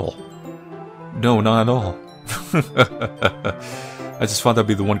 not at all. No, not at all. I just thought I'd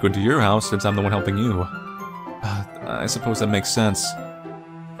be the one going to your house since I'm the one helping you. I suppose that makes sense.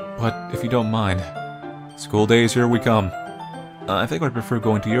 But if you don't mind, school days, here we come. I think I'd prefer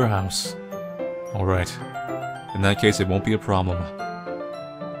going to your house. Alright. In that case, it won't be a problem.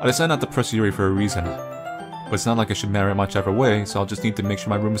 I decided not to press Yuri for a reason. But it's not like I should marry much either way, so I'll just need to make sure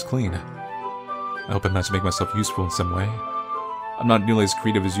my room is clean. I hope I manage to make myself useful in some way. I'm not nearly as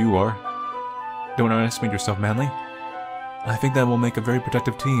creative as you are. Don't underestimate yourself, Manly. I think that will make a very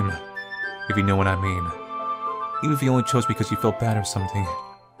productive team, if you know what I mean. Even if you only chose because you felt bad or something.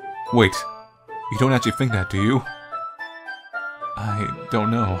 Wait, you don't actually think that, do you? I don't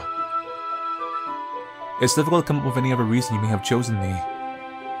know. It's difficult to come up with any other reason you may have chosen me.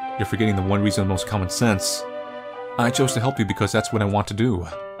 You're forgetting the one reason of most common sense. I chose to help you because that's what I want to do.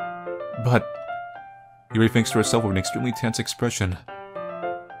 But... Yuri thinks to herself with an extremely tense expression.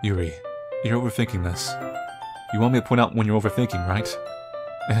 Yuri, you're overthinking this. You want me to point out when you're overthinking, right?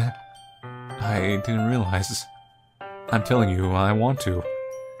 I didn't realize. I'm telling you, I want to.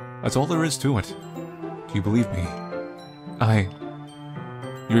 That's all there is to it. Do you believe me?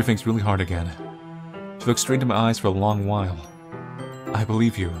 Yuri thinks really hard again. She looks straight into my eyes for a long while. I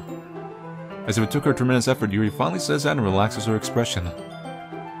believe you. As if it took her tremendous effort, Yuri finally says that and relaxes her expression.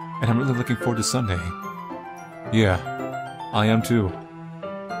 And I'm really looking forward to Sunday. Yeah, I am too.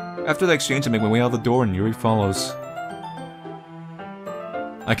 After the exchange, I make my way out the door and Yuri follows.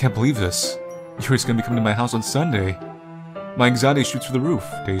 I can't believe this. Yuri's gonna be coming to my house on Sunday. My anxiety shoots through the roof.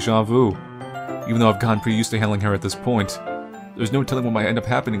 Deja vu. Even though I've gotten pretty used to handling her at this point, there's no telling what might end up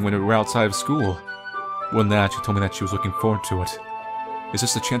happening when we're outside of school. More than that, she told me that she was looking forward to it. Is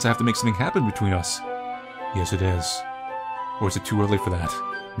this a chance I have to make something happen between us? Yes, it is. Or is it too early for that?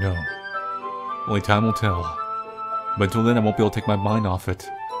 No. Only time will tell. But until then, I won't be able to take my mind off it.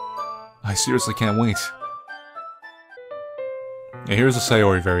 I seriously can't wait. And here's a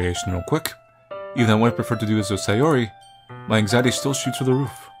Sayori variation real quick. Even though what I prefer to do is a Sayori, my anxiety still shoots through the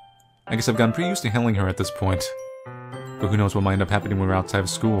roof. I guess I've gotten pretty used to handling her at this point. But who knows what might end up happening when we're outside of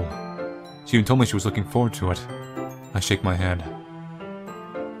school. She even told me she was looking forward to it. I shake my head.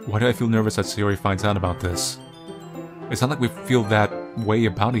 Why do I feel nervous that Sayori finds out about this? It's not like we feel that way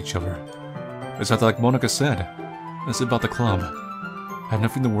about each other. It's not like Monika said. It's about the club. I have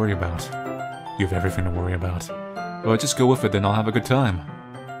nothing to worry about. You have everything to worry about. Well, just go with it, then I'll have a good time.